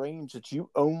it strange that you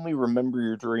only remember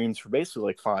your dreams for basically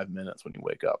like 5 minutes when you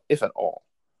wake up, if at all.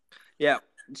 Yeah.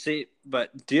 See, but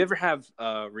do you ever have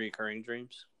recurring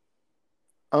dreams?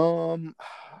 Um,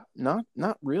 not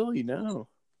really. No.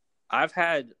 I've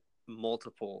had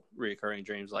multiple recurring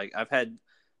dreams. Like I've had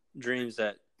dreams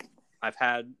that I've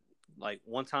had like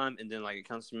one time, and then like it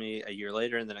comes to me a year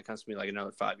later, and then it comes to me like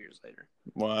another 5 years later.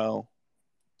 Wow.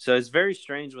 So it's very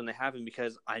strange when they happen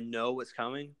because I know what's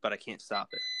coming, but I can't stop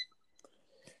it.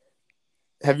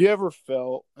 Have you ever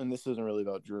felt, and this isn't really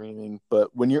about dreaming,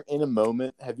 but when you're in a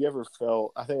moment, have you ever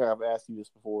felt, I think I've asked you this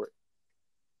before,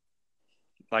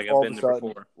 Like I've all of been a there sudden,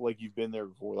 before. like you've been there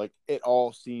before, like it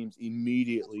all seems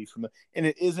immediately and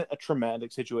it isn't a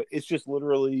traumatic situation. It's just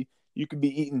literally, you could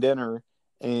be eating dinner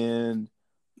and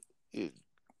it,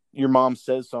 your mom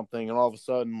says something, and all of a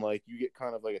sudden, like you get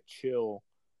kind of like a chill,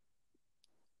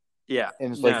 Yeah.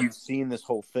 and it's like No, you've seen this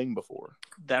whole thing before.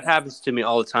 that happens to me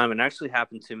all the time. And actually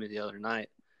happened to me the other night.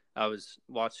 I was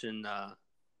watching a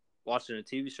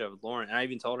TV show with Lauren, and I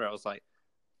even told her, I was like,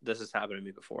 "This has happened to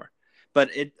me before." But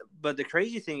the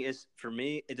crazy thing is, for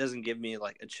me, it doesn't give me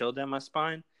like a chill down my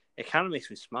spine. It kind of makes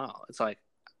me smile. It's like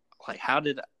how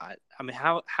did I? I mean,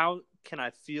 how can I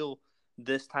feel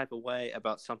this type of way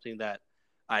about something that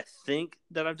I think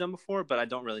that I've done before, but I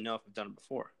don't really know if I've done it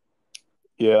before.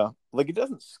 Yeah, like it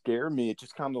doesn't scare me. It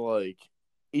just kind of like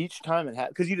each time it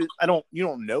happens, because you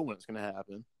don't know when it's going to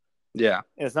happen. Yeah,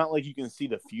 And it's not like you can see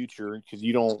the future because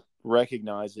you don't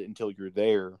recognize it until you're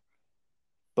there.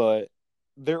 But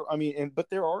but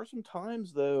there are some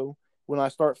times though when I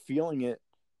start feeling it,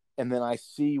 and then I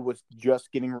see what's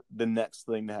just getting the next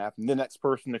thing to happen, the next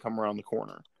person to come around the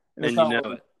corner, and and you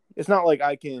know it. it's not like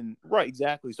I can right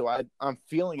exactly. So I'm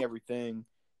feeling everything,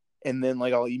 and then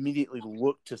like I'll immediately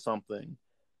look to something,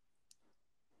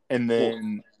 and Well,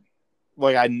 then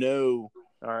like I know,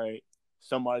 all right,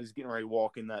 somebody's getting ready to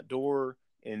walk in that door,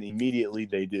 and immediately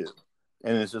they do,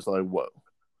 and it's just like whoa.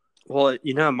 well,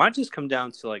 it might just come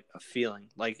down to like a feeling,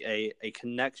 like a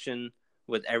connection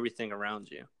with everything around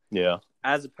you, Yeah.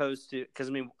 as opposed to because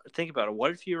I mean, think about it.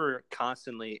 What if you were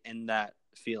constantly in that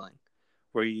feeling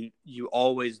where you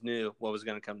always knew what was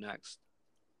going to come next?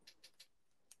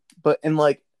 But and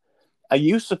like I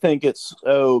used to think it's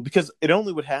because it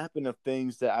only would happen of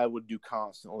things that I would do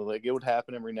constantly. Like it would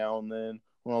happen every now and then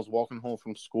when I was walking home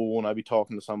from school and I'd be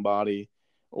talking to somebody,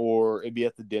 or it'd be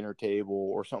at the dinner table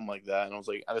or something like that. And I was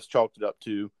like, I just chalked it up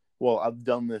to, well, I've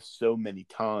done this so many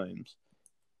times.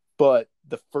 But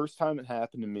the first time it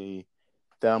happened to me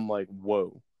that I'm like,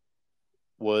 whoa,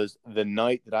 was the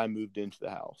night that I moved into the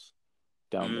house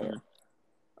down there. Mm,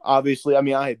 Obviously, I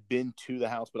mean, I had been to the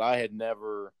house, but I had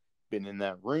never been in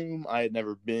that room. I had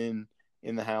never been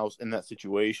in the house in that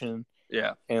situation.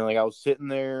 yeah, And like I was sitting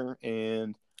there,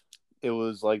 and it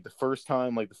was like the first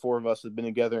time like the four of us had been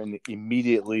together, and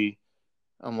immediately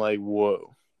I'm like,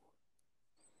 whoa.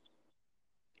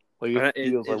 Like it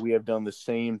feels like it we have done the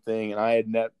same thing, and I had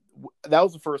net. That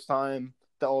was the first time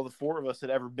that all the four of us had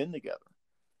ever been together.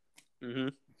 mm-hmm.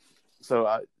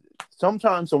 So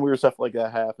sometimes some weird stuff like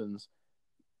that happens,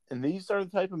 and these are the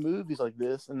type of movies like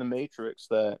this and The Matrix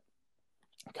that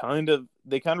kind of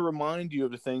remind you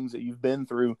of the things that you've been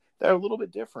through that are a little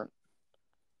bit different,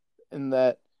 and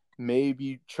that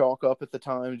maybe chalk up at the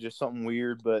time just something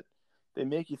weird, but they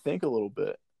make you think a little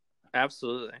bit.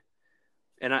 Absolutely.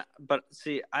 But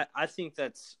see, I think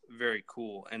that's very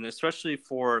cool, and especially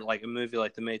for like a movie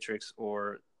like The Matrix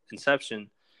or Inception,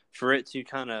 for it to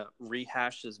kind of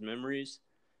rehash those memories.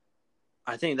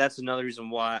 I think that's another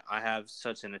reason why I have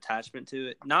such an attachment to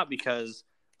it. Not because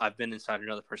I've been inside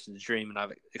another person's dream and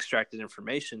I've extracted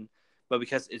information, but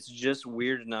because it's just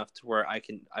weird enough to where I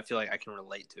feel like I can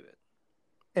relate to it.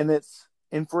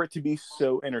 And for it to be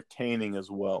so entertaining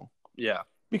as well, Yeah,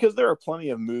 because there are plenty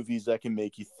of movies that can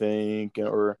make you think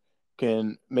or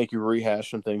can make you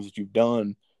rehash some things that you've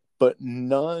done, but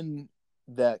none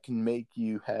that can make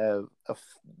you have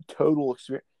total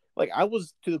experience. Like I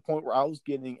was to the point where I was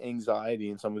getting anxiety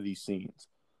in some of these scenes,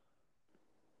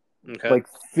 okay. like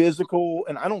physical,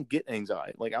 and I don't get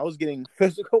anxiety. Like I was getting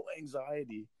physical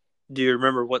anxiety. Do you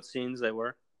remember what scenes they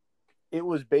were? It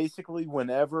was basically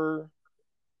whenever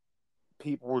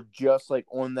people were just like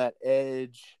on that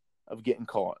edge of getting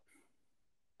caught,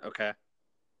 Okay.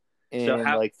 So and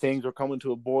how like things were coming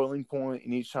to a boiling point,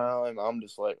 and each time I'm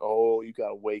just like, oh, you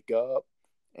gotta wake up,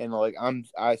 and like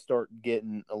I start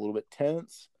getting a little bit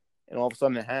tense, and all of a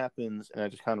sudden it happens, and I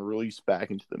just kind of release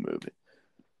back into the movie.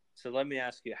 So let me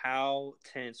ask you, how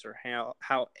tense or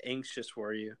how anxious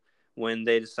were you when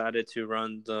they decided to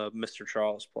run the Mr.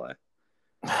 Charles play.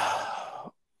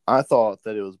 I thought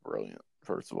that it was brilliant,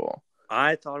 first of all.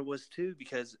 I thought it was too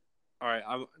because, all right,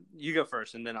 you go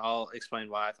first, and then I'll explain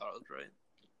why I thought it was brilliant.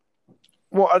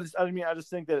 Well, I just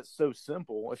think that it's so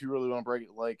simple. If you really want to break it,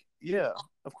 like, yeah,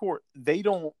 of course,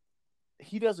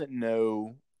 he doesn't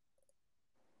know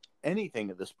anything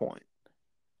at this point.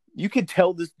 You could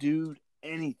tell this dude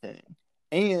anything,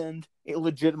 and it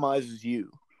legitimizes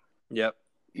you. Yep.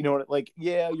 You know what? Like,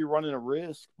 yeah, you're running a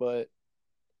risk, but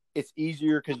it's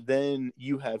easier because then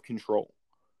you have control.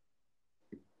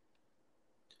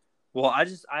 Well, I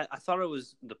thought it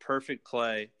was the perfect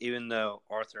play, even though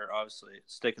Arthur, obviously,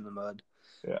 stick in the mud,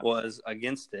 was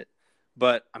against it.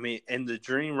 But, I mean, in the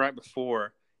dream right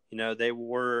before,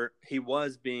 he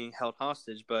was being held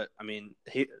hostage, but, I mean,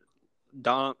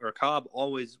 Cobb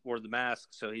always wore the mask,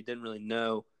 so he didn't really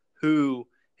know who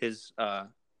his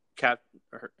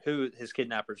who his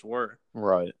kidnappers were.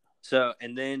 Right. So,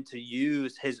 and then to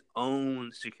use his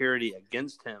own security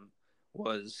against him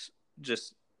was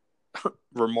just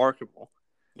remarkable.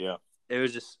 Yeah. It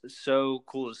was just so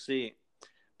cool to see.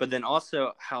 But then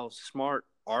also how smart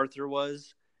Arthur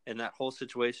was in that whole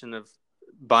situation of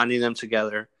binding them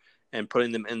together and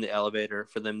putting them in the elevator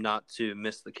for them not to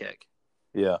miss the kick.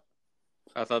 Yeah.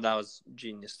 I thought that was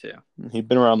genius too. He'd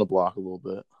been around the block a little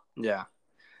bit. Yeah.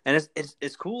 And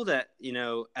it's cool that,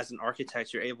 as an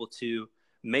architect, you're able to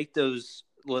make those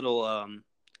little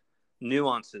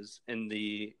nuances in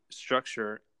the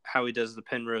structure, how he does the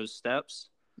Penrose steps.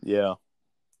 Yeah.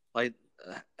 Like,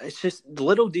 it's just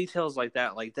little details like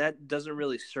that doesn't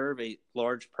really serve a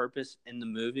large purpose in the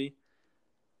movie,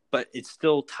 but it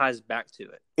still ties back to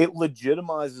it. It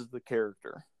legitimizes the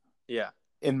character. Yeah.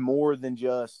 And more than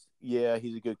just, yeah,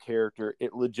 he's a good character.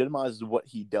 It legitimizes what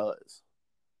he does.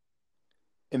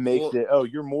 It makes it, oh,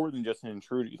 you're more than just an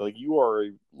intruder. Like, you are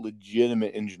a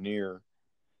legitimate engineer.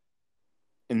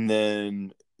 And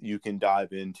then you can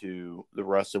dive into the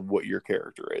rest of what your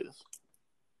character is.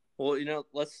 Well,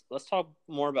 let's talk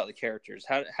more about the characters.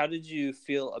 How did you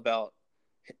feel about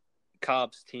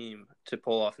Cobb's team to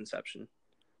pull off Inception?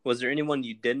 Was there anyone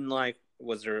you didn't like?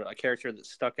 Was there a character that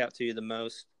stuck out to you the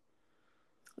most?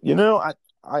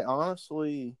 I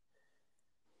honestly,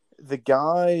 the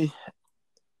guy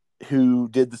who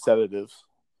did the sedatives,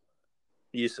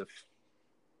 Yusuf.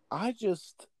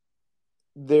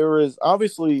 There is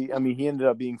obviously, I mean, he ended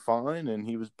up being fine,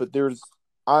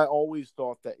 I always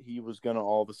thought that he was going to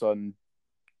all of a sudden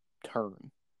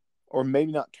turn, or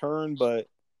maybe not turn, but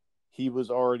he was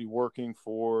already working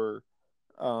for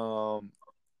Koval,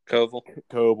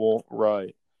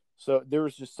 right? So there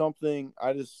was just something.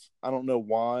 I don't know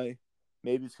why.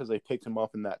 Maybe it's because they picked him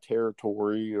up in that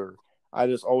territory, or I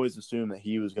just always assumed that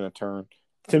he was going to turn.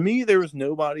 To me, there was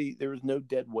no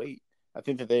dead weight. I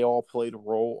think that they all played a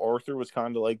role. Arthur was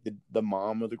kind of like the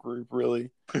mom of the group,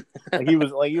 really. he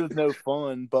was no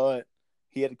fun, but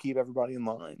he had to keep everybody in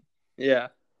line. Yeah.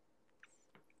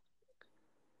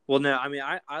 Well, no, I mean,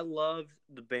 I loved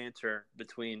the banter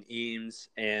between Eames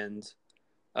and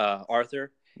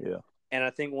Arthur. Yeah. And I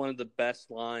think one of the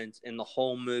best lines in the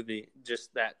whole movie,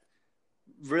 just that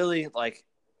really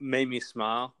made me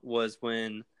smile, was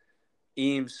when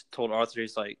Eames told Arthur,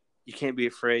 he's like, "You can't be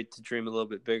afraid to dream a little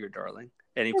bit bigger, darling."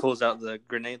 And he pulls out the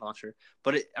grenade launcher.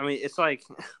 But it's like,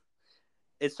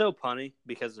 it's so punny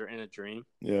because they're in a dream.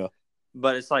 Yeah.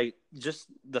 But it's like just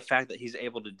the fact that he's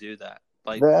able to do that.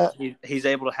 He's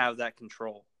able to have that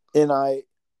control. And I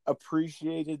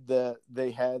appreciated that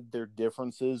they had their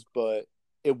differences, but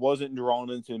it wasn't drawn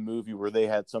into a movie where they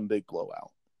had some big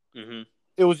blowout. Mm-hmm.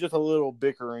 It was just a little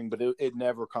bickering, but it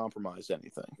never compromised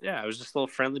anything. Yeah, it was just a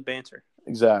little friendly banter.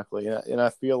 Exactly. And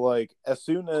I feel like as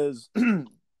soon as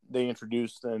they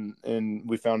introduced and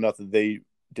we found out that they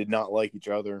did not like each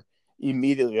other,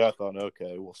 immediately I thought,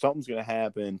 okay, well, something's going to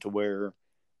happen to where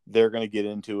they're going to get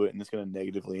into it and it's going to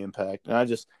negatively impact. And I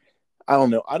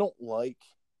don't know. I don't like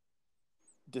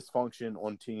dysfunction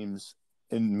on teams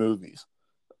in movies.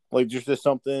 Like, there's just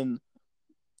something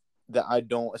that I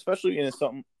don't, especially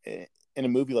in a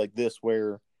movie like this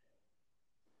where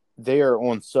they are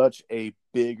on such a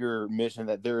bigger mission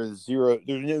that there's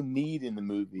no need in the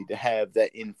movie to have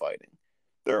that infighting.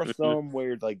 There are some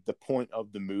where like the point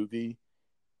of the movie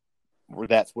where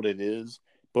that's what it is.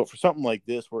 But for something like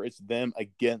this where it's them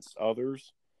against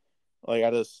others, like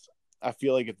I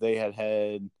feel like if they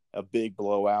had a big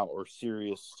blowout or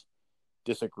serious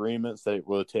disagreements, that it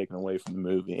would have taken away from the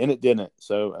movie, and it didn't.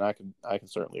 So, and I can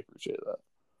certainly appreciate that.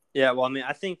 Yeah, well, I mean,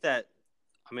 I think that,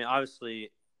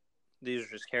 obviously, these are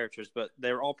just characters, but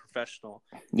they were all professional.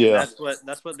 Yeah, and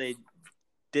that's what they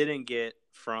didn't get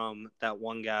from that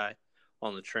one guy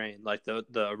on the train, like the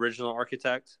original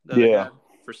architect that they Yeah. had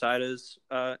for Saito's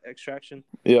extraction.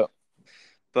 Yeah.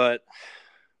 But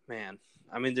man,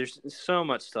 I mean, there's so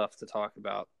much stuff to talk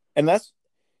about. And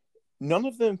none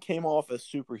of them came off as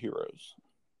superheroes.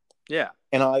 Yeah.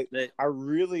 And I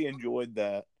really enjoyed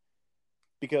that,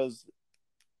 because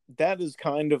that is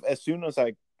kind of, as soon as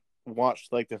I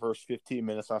watched like the first 15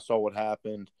 minutes, I saw what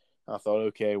happened. I thought,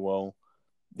 okay, well,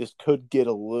 this could get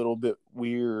a little bit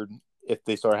weird if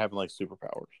they start having like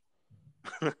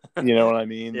superpowers. You know what I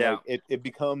mean? Yeah. Like it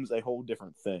becomes a whole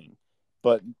different thing.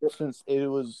 But since it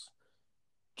was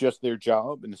just their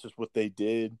job and it's just what they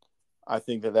did, I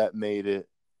think that made it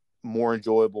more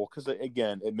enjoyable, because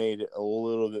again, it made it a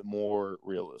little bit more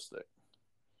realistic.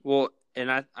 Well,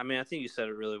 and I mean, I think you said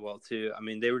it really well too. I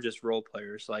mean, they were just role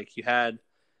players. Like, you had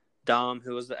Dom,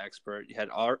 who was the expert. You had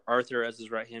Arthur as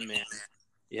his right hand man.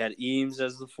 You had Eames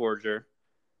as the forger.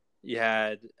 You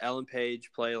had Ellen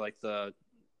Page play like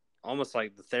almost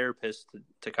like the therapist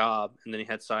to Cobb, and then you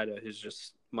had Saito, who's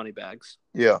just moneybags.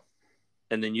 Yeah.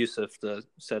 And then Yusuf, the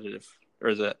sedative,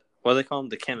 or what do they call him?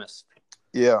 The chemist.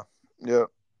 Yeah. Yeah.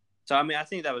 So, I mean, I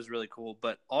think that was really cool.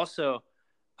 But also,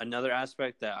 another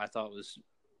aspect that I thought was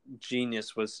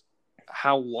genius was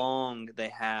how long they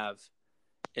have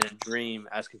in a dream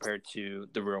as compared to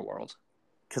the real world.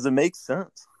 Because it makes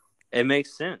sense. It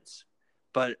makes sense.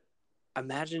 But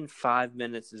imagine 5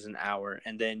 minutes is an hour,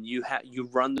 and then you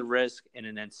run the risk in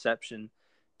an Inception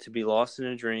to be lost in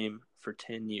a dream for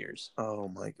 10 years. Oh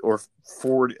my, or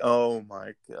 40. Oh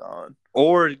my God.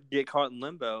 Or get caught in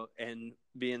limbo and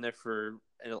be in there for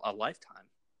a lifetime.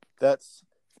 That's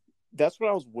what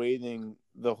I was waiting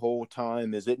the whole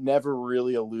time. Is it never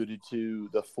really alluded to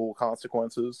the full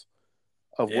consequences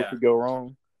of what could go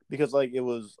wrong? Because like, it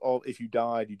was all, if you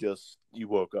died, you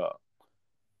woke up.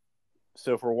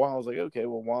 So for a while I was like, okay,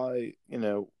 well, why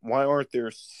aren't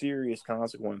there serious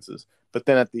consequences? But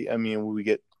then when we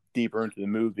get deeper into the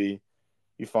movie,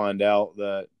 you find out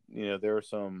that there's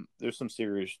some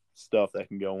serious stuff that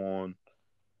can go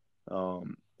on.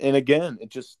 And again,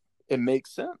 it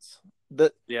makes sense.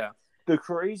 The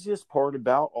craziest part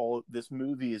about all of this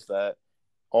movie is that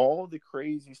all the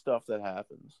crazy stuff that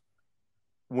happens,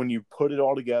 when you put it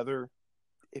all together,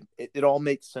 it all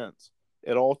makes sense.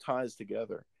 It all ties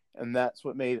together. And that's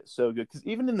what made it so good. Because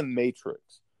even in The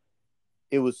Matrix,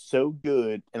 it was so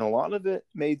good, and a lot of it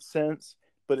made sense,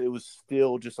 but it was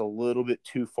still just a little bit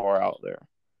too far out there.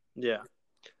 Yeah.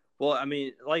 Well, I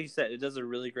mean, like you said, it does a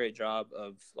really great job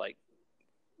of like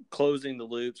closing the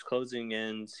loops, closing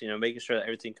ends, making sure that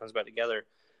everything comes back together.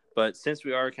 But since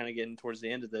we are kind of getting towards the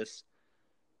end of this,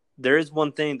 there is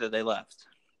one thing that they left.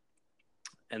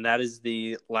 And that is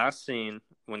the last scene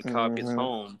when Cobb gets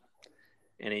home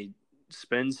and he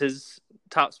spins his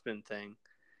top spin thing,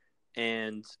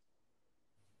 and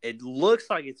it looks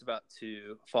like it's about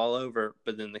to fall over,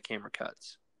 but then the camera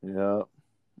cuts. Yeah.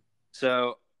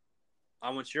 So I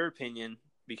want your opinion,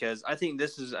 because I think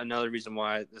this is another reason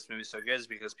why this movie is so good, is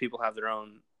because people have their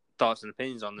own thoughts and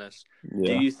opinions on this.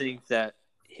 Yeah. Do you think that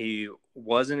he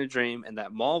was in a dream and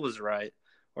that Maul was right,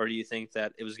 or do you think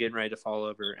that it was getting ready to fall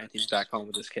over and he's back home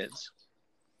with his kids?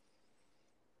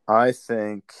 I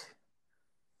think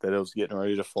that it was getting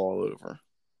ready to fall over.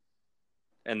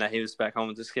 And that he was back home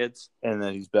with his kids? And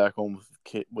that he's back home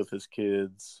with his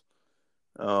kids.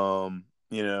 I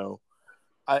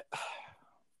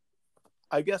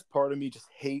guess part of me just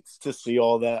hates to see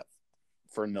all that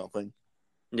for nothing.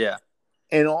 Yeah.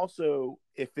 And also,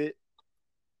 if it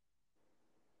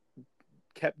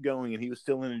kept going and he was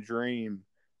still in a dream,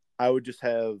 I would just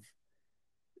have...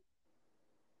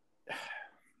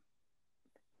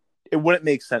 It wouldn't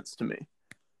make sense to me.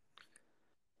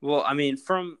 Well, I mean,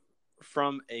 from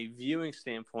a viewing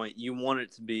standpoint, you want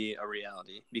it to be a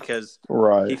reality, because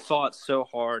he fought so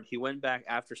hard. He went back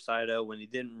after Saito when he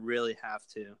didn't really have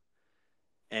to.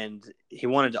 And he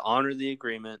wanted to honor the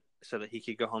agreement so that he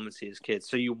could go home and see his kids.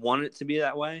 So you want it to be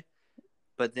that way.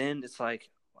 But then it's like,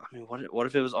 I mean, what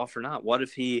if it was all for naught? What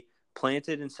if he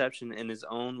planted Inception in his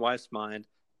own wife's mind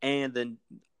and then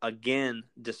again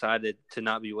decided to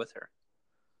not be with her?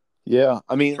 Yeah,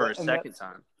 I mean, for a second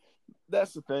time.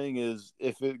 That's the thing, is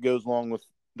if it goes along with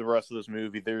the rest of this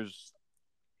movie, there's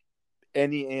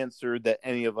any answer that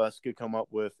any of us could come up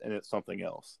with, and it's something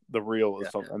else. The real is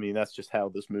something. I mean, that's just how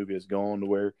this movie is going, to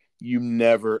where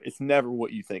it's never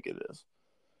what you think it is.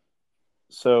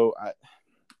 So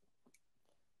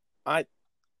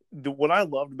what I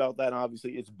loved about that,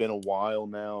 obviously, it's been a while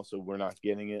now, so we're not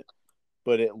getting it,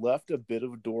 but it left a bit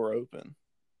of a door open.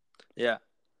 Yeah.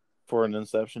 For an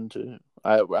Inception too.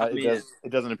 It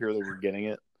doesn't appear that we're getting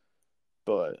it.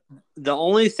 But the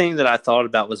only thing that I thought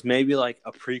about was maybe like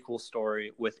a prequel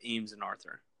story with Eames and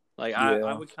Arthur. Like I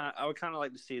yeah, would kind of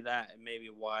like to see that, and maybe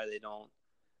why they don't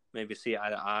maybe see eye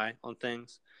to eye on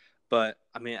things. But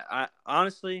I mean, I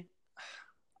honestly,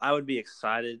 I would be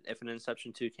excited if an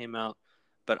Inception 2 came out,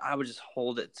 but I would just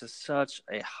hold it to such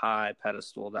a high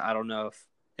pedestal that I don't know if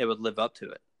it would live up to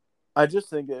it. I just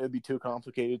think it would be too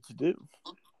complicated to do.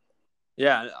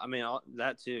 Yeah, I mean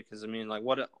that too, because I mean, like,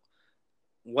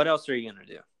 what else are you gonna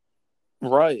do?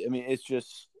 Right. I mean, it's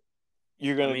just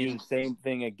you're I gonna do mean, the same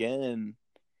thing again,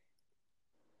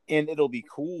 and it'll be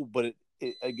cool. But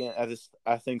it again,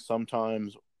 I think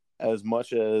sometimes, as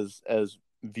much as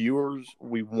viewers,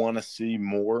 we want to see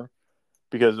more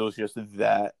because it was just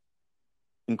that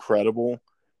incredible.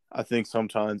 I think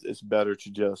sometimes it's better to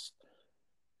just,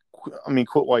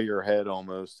 quit while you're ahead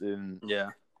almost. And yeah.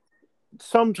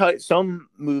 some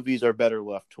movies are better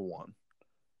left to one.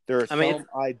 There are I mean, some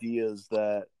ideas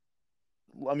that,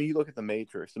 you look at The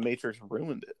Matrix. The Matrix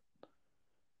ruined it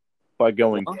by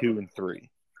going well, 2 and 3.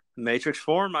 Matrix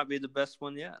 4 might be the best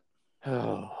one yet.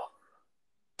 Oh,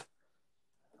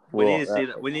 We need well, to see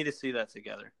that. We need to see that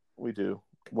together. we do.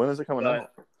 When is it coming But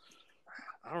out?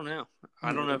 I don't know.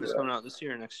 I don't know if it's coming out this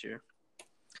year or next year.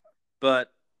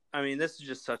 But I mean, this is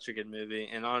just such a good movie,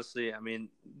 and honestly, I mean,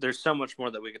 there's so much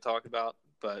more that we could talk about,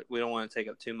 but we don't want to take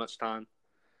up too much time.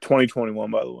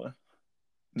 2021, by the way.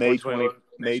 May 2021,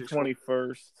 May Matrix 4,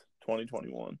 21st,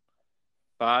 2021.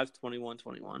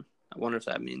 5/21/21. I wonder if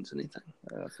that means anything.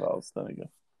 Yeah, that's what I was thinking.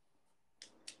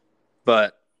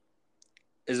 But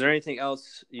is there anything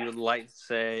else you would like to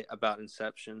say about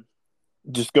Inception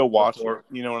Just go watch before it.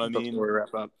 You know what I mean? before we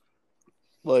wrap up?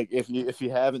 Like if you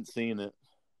haven't seen it,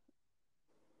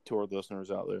 to our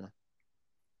listeners out there,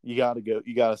 you got to go.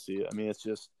 You got to see it. I mean, it's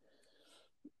just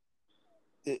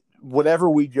whatever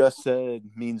we just said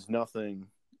means nothing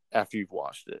after you've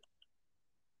watched it.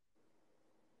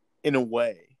 In a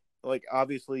way, like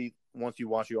obviously, once you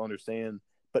watch, you understand.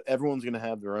 But everyone's going to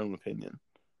have their own opinion,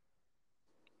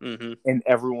 and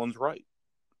everyone's right,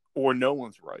 or no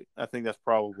one's right. I think that's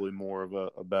probably more of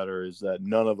a better is that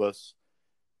none of us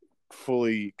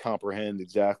fully comprehend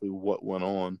exactly what went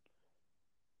on.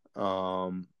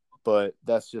 But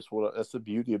that's the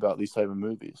beauty about these type of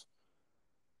movies.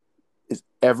 Is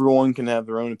everyone can have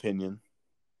their own opinion,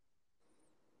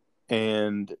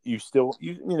 and you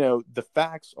the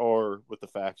facts are what the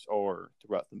facts are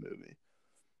throughout the movie.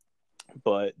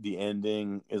 But the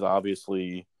ending is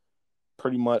obviously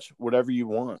pretty much whatever you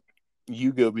want.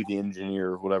 You go be the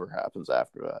engineer of whatever happens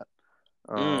after that.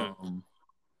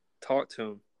 Talk to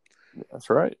him. That's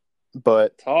right.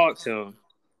 But Talk to him.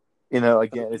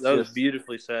 again, it's That was just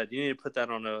beautifully said. You need to put that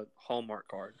on a Hallmark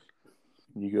card.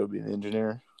 you go be the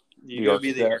engineer. You go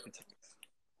be the architect.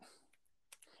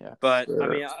 Yeah, but sure. I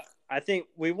mean, I think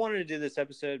we wanted to do this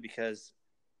episode because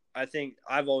I think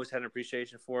I've always had an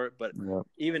appreciation for it. But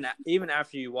even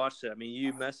after you watched it, I mean,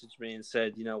 you messaged me and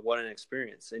said, what an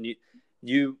experience, and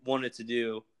you wanted to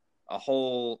do a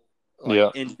whole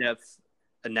in-depth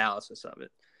analysis of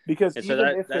it. Because and even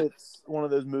so if it's one of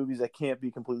those movies that can't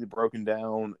be completely broken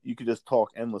down, you could just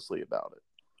talk endlessly about it.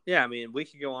 Yeah, I mean, we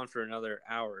could go on for another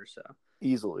hour or so.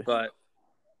 Easily. But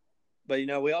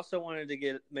we also wanted to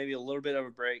get maybe a little bit of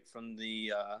a break from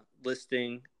the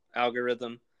listing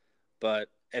algorithm. But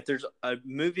if there's a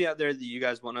movie out there that you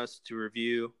guys want us to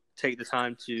review, take the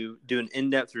time to do an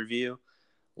in-depth review,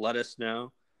 let us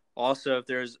know. Also, if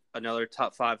there's another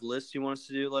top 5 list you want us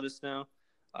to do, let us know.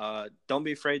 Don't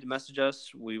be afraid to message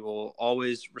us. We will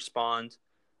always respond.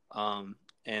 And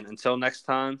until next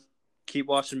time, keep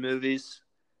watching movies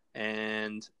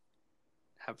and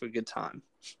have a good time.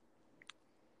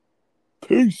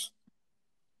 Peace.